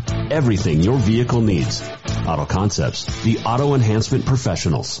more. Everything your vehicle needs. Auto Concepts, the auto enhancement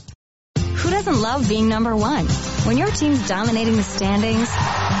professionals. Who doesn't love being number one? When your team's dominating the standings,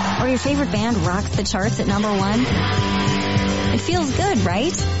 or your favorite band rocks the charts at number one, it feels good,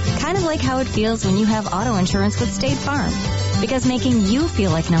 right? Kind of like how it feels when you have auto insurance with State Farm. Because making you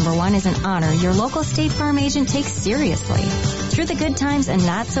feel like number one is an honor your local State Farm agent takes seriously. Through the good times and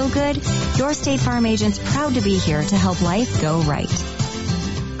not so good, your State Farm agent's proud to be here to help life go right.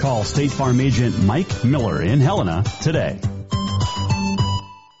 Call State Farm agent Mike Miller in Helena today.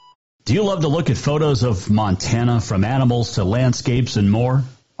 Do you love to look at photos of Montana, from animals to landscapes and more?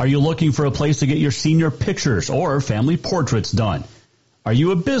 Are you looking for a place to get your senior pictures or family portraits done? Are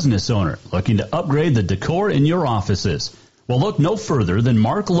you a business owner looking to upgrade the decor in your offices? Well, look no further than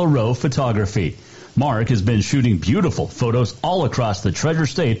Mark LaRoe Photography. Mark has been shooting beautiful photos all across the Treasure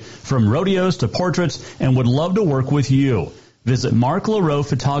State, from rodeos to portraits, and would love to work with you. Visit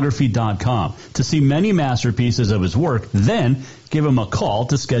marklaroephotography.com to see many masterpieces of his work, then give him a call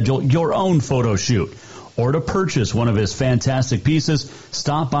to schedule your own photo shoot. Or to purchase one of his fantastic pieces,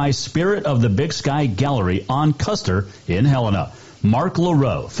 stop by Spirit of the Big Sky Gallery on Custer in Helena.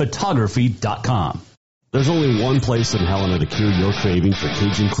 marklaroephotography.com. There's only one place in Helena to cure your craving for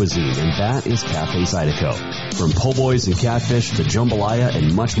Cajun cuisine, and that is Cafe Zydeco. From po' boys and catfish to jambalaya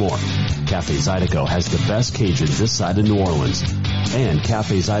and much more, Cafe Zydeco has the best Cajun this side of New Orleans. And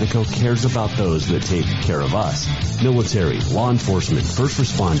Cafe Zydeco cares about those that take care of us. Military, law enforcement, first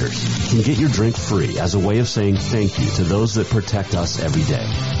responders can get your drink free as a way of saying thank you to those that protect us every day.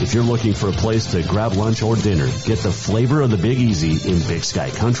 If you're looking for a place to grab lunch or dinner, get the flavor of the Big Easy in Big Sky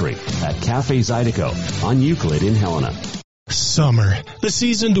Country at Cafe Zydeco on Euclid in Helena. Summer, the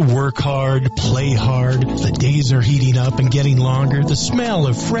season to work hard, play hard. The days are heating up and getting longer. The smell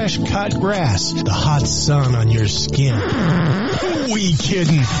of fresh cut grass, the hot sun on your skin. We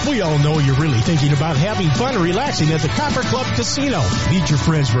kidding. We all know you're really thinking about having fun and relaxing at the Copper Club Casino. Meet your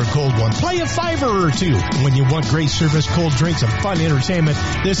friends for a cold one. Play a $5 or $2. When you want great service, cold drinks, and fun entertainment,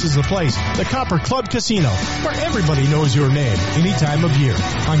 this is the place. The Copper Club Casino, where everybody knows your name any time of year.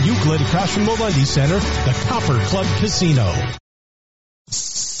 On Euclid, across from the Lundy Center, the Copper Club Casino.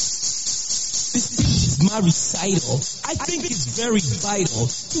 This is my recital. I think it's very vital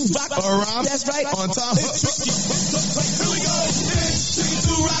to rock around. That's right. On time. Here we go.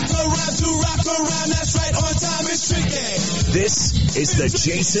 To rock around. That's right. On time. It's tricky. This is the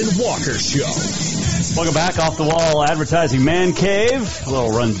Jason Walker Show. Welcome back, Off the Wall Advertising Man Cave. A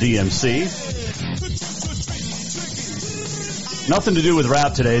little Run DMC. Nothing to do with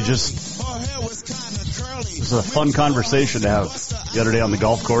rap today. Just it was a fun conversation to have the other day on the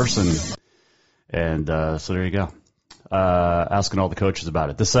golf course, and so there you go. Asking all the coaches about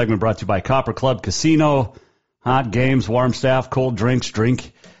it. This segment brought to you by Copper Club Casino. Hot games, warm staff, cold drinks,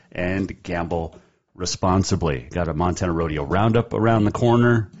 drink and gamble responsibly. Got a Montana Rodeo Roundup around the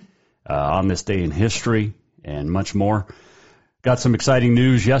corner on this day in history and much more. Got some exciting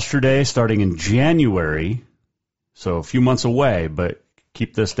news yesterday starting in January. So a few months away, but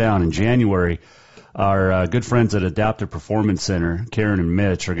keep this down. In January, our good friends at Adaptive Performance Center, Karen and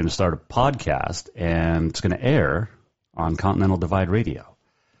Mitch, are going to start a podcast, and it's going to air on Continental Divide Radio.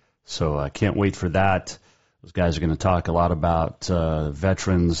 So I can't wait for that. Those guys are going to talk a lot about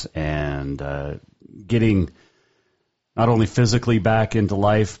veterans and getting not only physically back into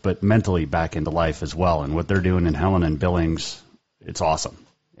life, but mentally back into life as well. And what they're doing in Helena and Billings, it's awesome.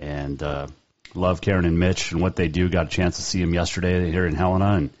 And love Karen and Mitch and what they do. Got a chance to see them yesterday here in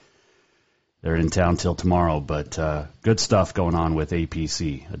Helena, and they're in town till tomorrow. But good stuff going on with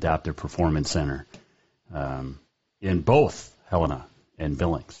APC, Adaptive Performance Center, in both Helena and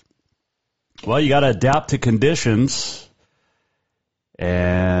Billings. Well, you got to adapt to conditions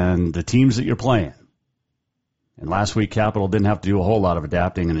and the teams that you're playing. And last week, Capital didn't have to do a whole lot of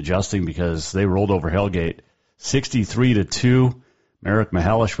adapting and adjusting because they rolled over Hellgate 63-2. Merrick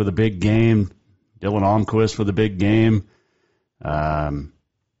Mihelish with a big game. Dylan Almquist with a big game. Yeah.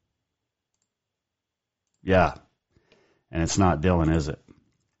 And it's not Dylan, is it?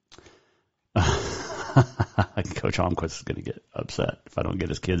 Coach Almquist is going to get upset if I don't get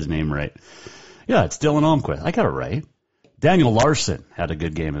his kid's name right. Yeah, it's Dylan Almquist. I got it right. Daniel Larson had a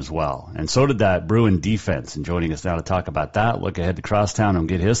good game as well. And so did that Bruin defense. And joining us now to talk about that, look ahead to Crosstown and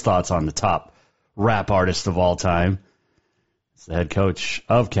get his thoughts on the top rap artist of all time. It's the head coach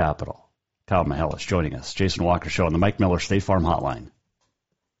of Capital, Kyle Mihelish, joining us. Jason Walker Show on the Mike Miller State Farm Hotline.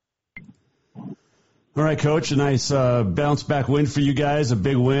 All right, Coach, a nice bounce-back win for you guys, a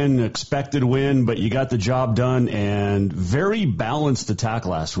big win, expected win, but you got the job done, and very balanced attack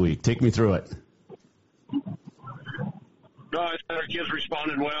last week. Take me through it. No, I thought our kids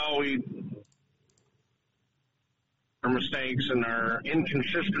responded well. Our mistakes and our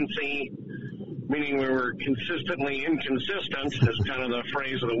inconsistency, meaning we were consistently inconsistent, is kind of the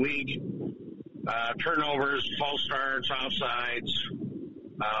phrase of the week. Turnovers, false starts, offsides,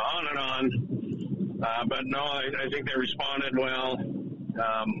 on and on. But no, I think they responded well.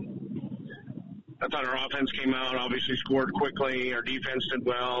 I thought our offense came out, obviously scored quickly. Our defense did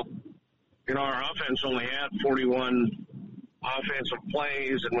well. You know, our offense only had 41 offensive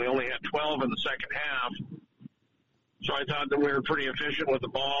plays, and we only had 12 in the second half. So I thought that we were pretty efficient with the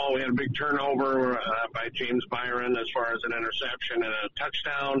ball. We had a big turnover by James Byron as far as an interception and a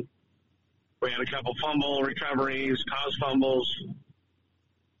touchdown. We had a couple fumble recoveries, caused fumbles.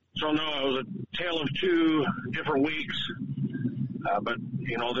 So, no, it was a tale of two different weeks. But,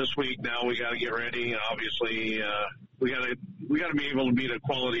 you know, this week now we got to get ready. And obviously, we got to be able to beat a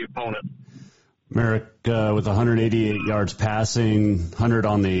quality opponent. Merrick with 188 yards passing, 100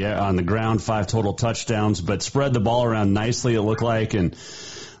 on the ground, 5 total touchdowns, but spread the ball around nicely, it looked like, and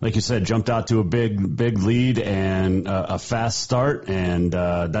like you said, jumped out to a big lead and a fast start, and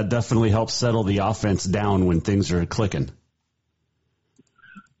that definitely helps settle the offense down when things are clicking.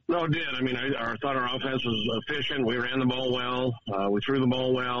 No, it did. I mean, I thought our offense was efficient. We ran the ball well. We threw the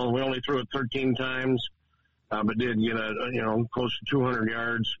ball well. We only threw it 13 times, but did get close to 200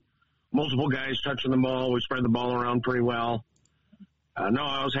 yards. Multiple guys touching the ball. We spread the ball around pretty well. No,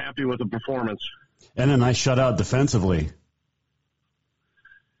 I was happy with the performance. And a nice shutout defensively.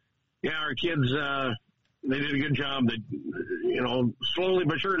 Yeah, our kids, they did a good job. They, slowly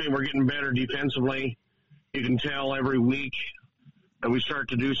but surely we're getting better defensively. You can tell every week that we start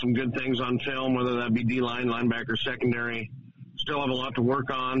to do some good things on film, whether that be D-line, linebacker, secondary. Still have a lot to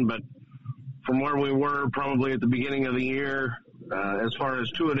work on, but from where we were probably at the beginning of the year, as far as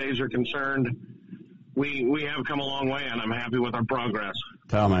two-a-days are concerned, we have come a long way, and I'm happy with our progress.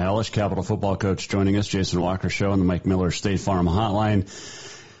 Kyle Mihelish, Capital Football Coach, joining us. Jason Walker Show on the Mike Miller State Farm Hotline.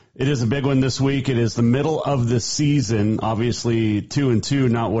 It is a big one this week. It is the middle of the season. Obviously, 2-2,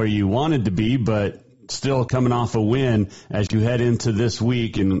 not where you wanted to be, but still coming off a win as you head into this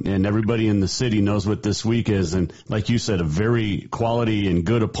week, and everybody in the city knows what this week is. And like you said, a very quality and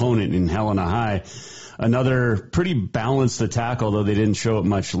good opponent in Helena High. Another pretty balanced attack, although they didn't show it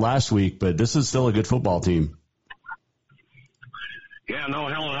much last week, but this is still a good football team. Yeah, no,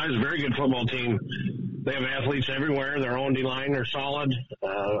 Helena High is a very good football team. They have athletes everywhere. Their own D-line are solid.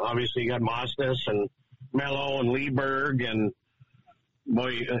 Obviously, you got Mosnes and Mello and Lieberg and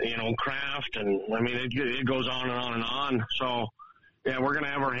Kraft, and I mean, it goes on and on and on. So, yeah, we're going to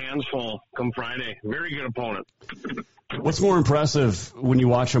have our hands full come Friday. Very good opponent. What's more impressive when you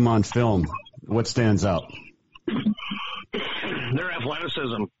watch them on film? What stands out? Their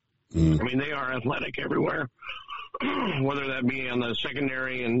athleticism. I mean, they are athletic everywhere, whether that be on the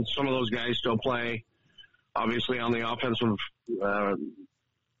secondary, and some of those guys still play, obviously, on the offensive,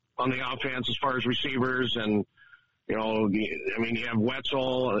 on the offense as far as receivers, and you have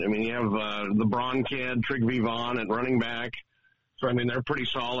Wetzel. I mean, you have the Braun kid, Trigby Vaughn at running back. So, I mean, they're pretty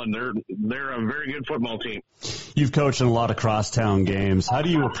solid. They're a very good football team. You've coached in a lot of crosstown games. How do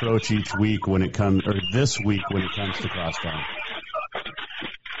you approach each week this week when it comes to crosstown?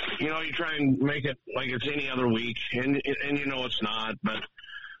 You try and make it like it's any other week, and it's not. But,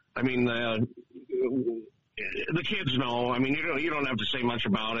 I mean, the kids know. I mean, you don't have to say much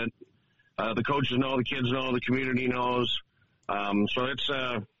about it. The coaches know, the kids know, the community knows. So it's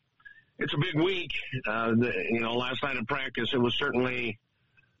a big week. Last night at practice, it was certainly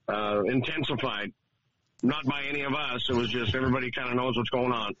intensified. Not by any of us. It was just everybody kind of knows what's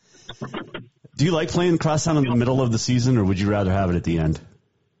going on. Do you like playing crosstown in the middle of the season, or would you rather have it at the end?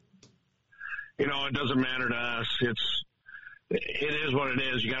 It doesn't matter to us. It is what it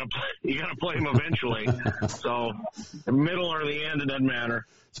is. You gotta play them eventually. So the middle or the end, it doesn't matter.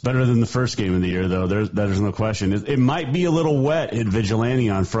 It's better than the first game of the year, though. There's no question. It might be a little wet at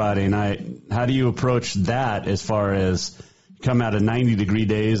Vigilante on Friday night. How do you approach that as far as come out of 90-degree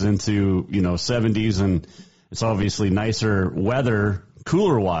days into 70s, and it's obviously nicer weather,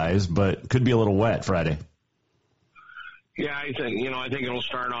 cooler-wise, but could be a little wet Friday? Yeah, I think it'll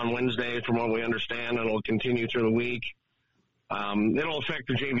start on Wednesday from what we understand, and it'll continue through the week. It'll affect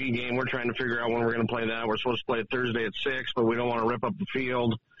the JV game. We're trying to figure out when we're going to play that. We're supposed to play it Thursday at 6, but we don't want to rip up the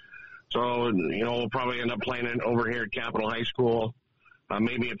field. So, we'll probably end up playing it over here at Capitol High School,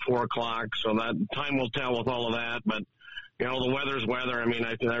 maybe at 4 o'clock. So that time will tell with all of that. But, the weather's weather. I mean,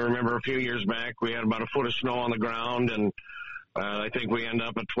 I remember a few years back we had about a foot of snow on the ground, and I think we end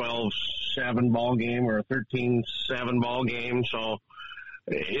up a 12-7 ball game or a 13-7 ball game. So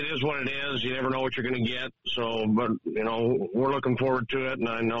it is what it is. You never know what you're going to get. So, but, we're looking forward to it, and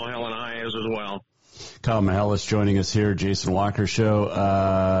I know Helena High is as well. Kyle Mihelish joining us here, Jason Walker Show.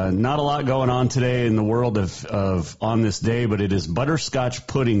 Not a lot going on today in the world of on this day, but it is Butterscotch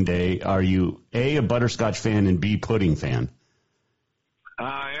Pudding Day. Are you A, a butterscotch fan, and B, pudding fan?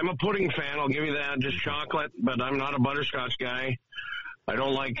 I am a pudding fan. I'll give you that. Just chocolate, but I'm not a butterscotch guy. I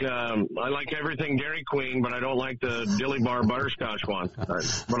don't like, I like everything Dairy Queen, but I don't like the Dilly Bar butterscotch one.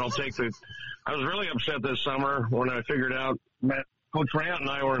 But I'll take I was really upset this summer when I figured out that Coach Rant and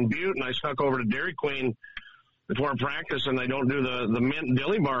I were in Butte, and I snuck over to Dairy Queen before practice, and they don't do the mint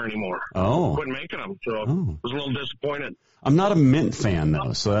Dilly Bar anymore. Oh. Quit making them, so I was a little disappointed. I'm not a mint fan,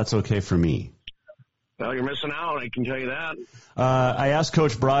 though, so that's okay for me. Well, you're missing out, I can tell you that. I asked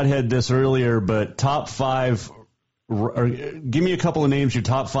Coach Broadhead this earlier, but top 5, give me a couple of names, your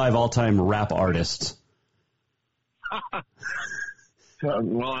top 5 all-time rap artists.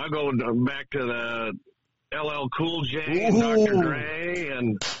 Well, I'll go back to the LL Cool J, and Dr. Dre,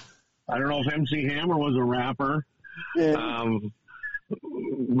 and I don't know if MC Hammer was a rapper. Yeah.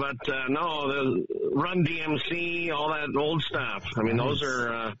 But the Run DMC, all that old stuff. I mean, those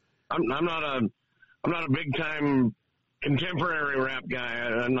are. I'm not a big time contemporary rap guy.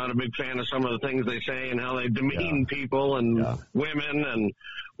 I'm not a big fan of some of the things they say and how they demean people and women and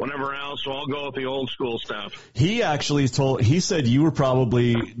whatever else. So I'll go with the old school stuff. He actually he said you were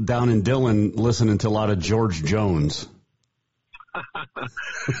probably down in Dillon listening to a lot of George Jones.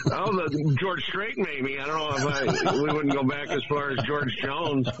 Oh, George Strait, maybe. I don't know if we wouldn't go back as far as George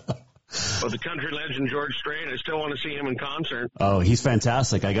Jones. But the country legend George Strait, I still want to see him in concert. Oh, he's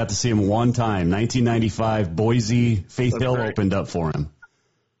fantastic. I got to see him one time, 1995, Boise, Faith Hill opened up for him.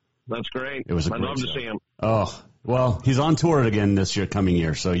 That's great. It was a I'd great love show. to see him. Oh, well, he's on tour again this coming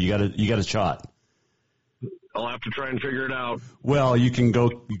year, so you got a shot. I'll have to try and figure it out. Well, you can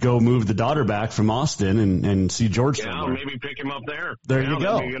go move the daughter back from Austin and see George somewhere. Maybe pick him up there. There you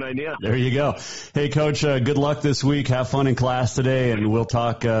go. That'd be a good idea. There you go. Hey, Coach, good luck this week. Have fun in class today, and we'll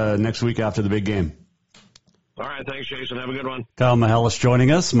talk next week after the big game. All right, thanks, Jason. Have a good one. Kyle Mihelish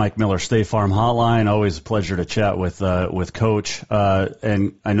joining us. Mike Miller, State Farm Hotline. Always a pleasure to chat with Coach.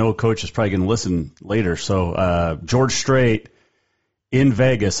 And I know Coach is probably going to listen later. So George Strait in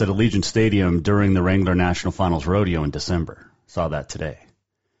Vegas at Allegiant Stadium during the Wrangler National Finals Rodeo in December. Saw that today.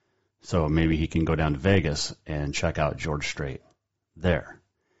 So maybe he can go down to Vegas and check out George Strait there.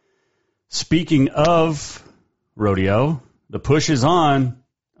 Speaking of rodeo, the push is on.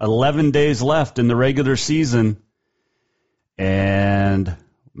 11 days left in the regular season. And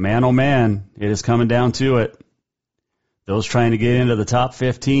man, oh man, it is coming down to it. Those trying to get into the top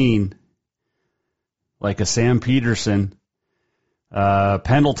 15, like a Sam Peterson.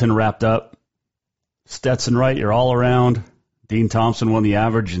 Pendleton wrapped up. Stetson Wright, you're all around. Dean Thompson won the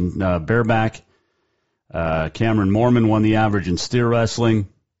average in bareback. Cameron Mormon won the average in steer wrestling.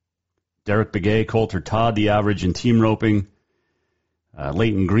 Derek Begay, Coulter Todd, the average in team roping.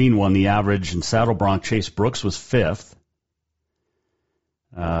 Leighton Green won the average in saddle bronc. Chase Brooks was fifth.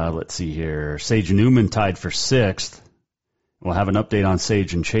 Let's see here. Sage Newman tied for sixth. We'll have an update on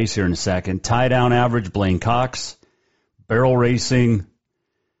Sage and Chase here in a second. Tie down average, Blaine Cox. Barrel racing,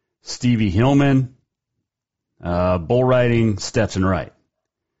 Stevie Hillman. Bull riding, Stetson Wright.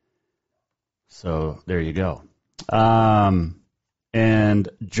 So there you go. And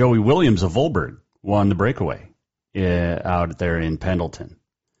Joey Williams of Volberg won the breakaway out there in Pendleton.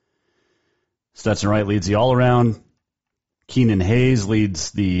 Stetson Wright leads the all-around. Keenan Hayes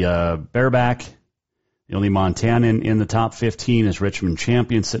leads the bareback. The only Montanan in the top 15 is Richmond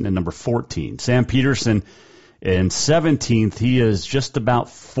Champion, sitting at number 14. Sam Peterson in 17th. He is just about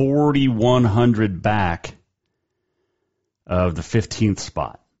 4,100 back of the 15th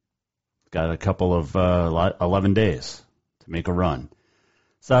spot. Got a couple of 11 days to make a run.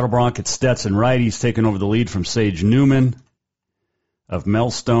 Saddle bronc at Stetson Wright. He's taken over the lead from Sage Newman of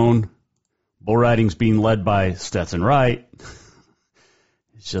Melstone. Bull riding's being led by Stetson Wright.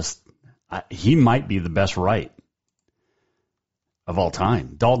 It's just, he might be the best Wright of all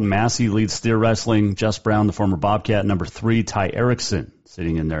time. Dalton Massey leads steer wrestling. Jess Brown, the former Bobcat, number 3. Ty Erickson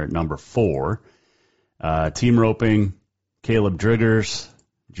sitting in there at number 4. Team roping, Caleb Driggers,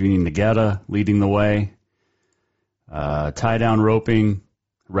 Jeannie Nagetta leading the way. Tie down roping,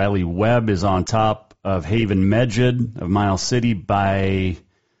 Riley Webb is on top of Haven Medjid of Miles City by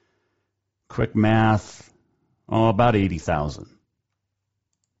quick math, about 80,000,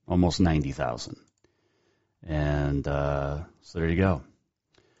 almost 90,000. And so there you go.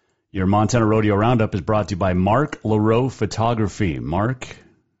 Your Montana Rodeo Roundup is brought to you by Mark LaRoe Photography. Mark,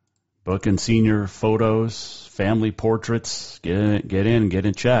 booking senior photos, family portraits. Get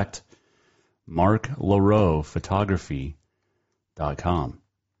in checked. MarkLaRoePhotography.com.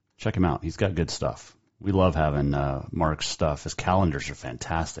 Check him out. He's got good stuff. We love having Mark's stuff. His calendars are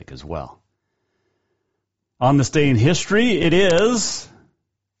fantastic as well. On this day in history, it is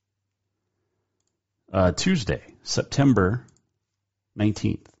Tuesday, September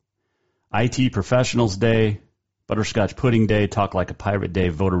 19th. IT Professionals Day, Butterscotch Pudding Day, Talk Like a Pirate Day,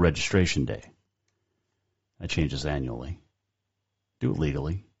 Voter Registration Day. That changes annually. Do it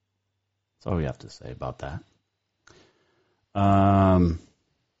legally. That's all we have to say about that.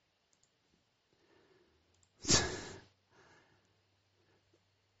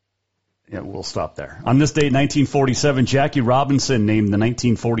 Yeah, we'll stop there. On this date, 1947, Jackie Robinson named the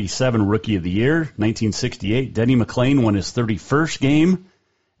 1947 Rookie of the Year. 1968, Denny McClain won his 31st game,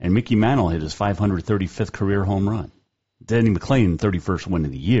 and Mickey Mantle hit his 535th career home run. Denny McClain, 31st win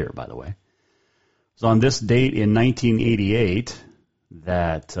of the year, by the way. So on this date in 1988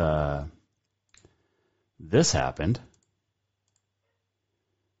 that this happened.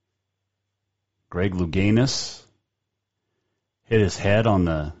 Greg Louganis hit his head on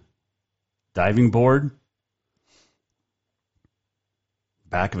the diving board.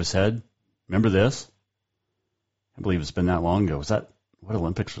 Back of his head. Remember this? I believe it's been that long ago. What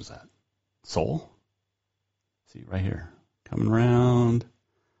Olympics was that? Seoul? See, right here. Coming around.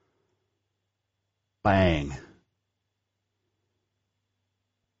 Bang.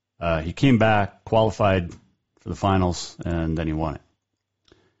 He came back, qualified for the finals, and then he won it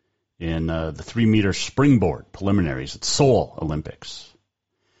in the 3-meter springboard preliminaries at Seoul Olympics.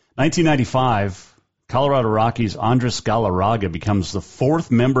 1995, Colorado Rockies' Andres Galarraga becomes the 4th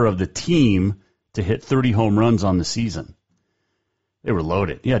member of the team to hit 30 home runs on the season. They were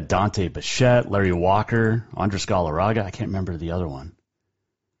loaded. You had Dante Bichette, Larry Walker, Andres Galarraga. I can't remember the other one.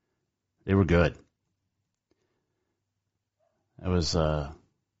 They were good.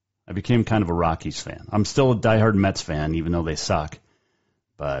 I became kind of a Rockies fan. I'm still a diehard Mets fan, even though they suck.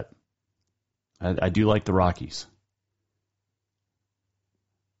 But I do like the Rockies.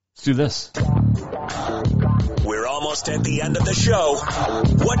 Let's do this. We're almost at the end of the show.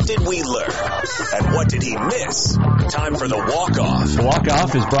 What did we learn? And what did he miss? Time for the walk-off. The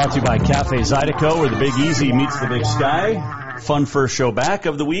walk-off is brought to you by Cafe Zydeco, where the Big Easy meets the Big Sky. Fun first show back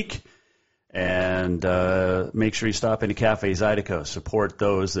of the week. And make sure you stop into Cafe Zydeco. Support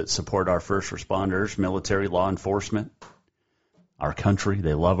those that support our first responders, military, law enforcement, our country.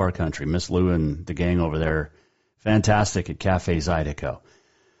 They love our country. Miss Lou and the gang over there, fantastic at Cafe Zydeco.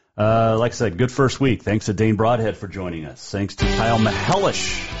 Like I said, good first week. Thanks to Dane Broadhead for joining us. Thanks to Kyle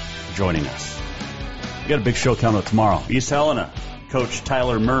Mihelish for joining us. We got a big show coming up tomorrow. East Helena, Coach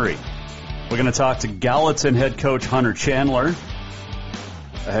Tyler Murray. We're going to talk to Gallatin head coach Hunter Chandler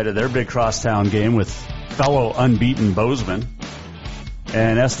ahead of their big crosstown game with fellow unbeaten Bozeman.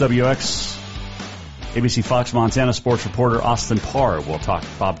 And SWX, ABC Fox Montana sports reporter Austin Parr will talk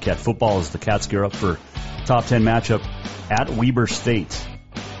Bobcat football as the Cats gear up for top 10 matchup at Weber State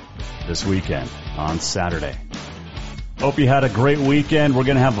this weekend on Saturday. Hope you had a great weekend. We're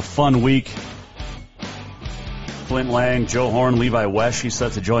going to have a fun week. Clint Lang, Joe Horn, Levi Wesh, he's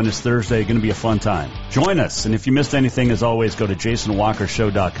set to join us Thursday. Going to be a fun time. Join us. And if you missed anything, as always, go to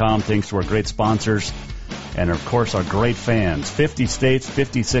jasonwalkershow.com. Thanks to our great sponsors and, of course, our great fans. 50 states,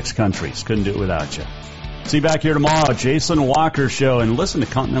 56 countries. Couldn't do it without you. See you back here tomorrow, Jason Walker Show, and listen to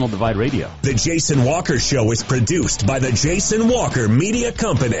Continental Divide Radio. The Jason Walker Show is produced by the Jason Walker Media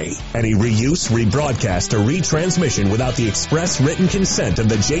Company. Any reuse, rebroadcast, or retransmission without the express written consent of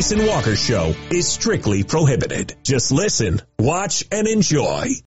the Jason Walker Show is strictly prohibited. Just listen, watch, and enjoy.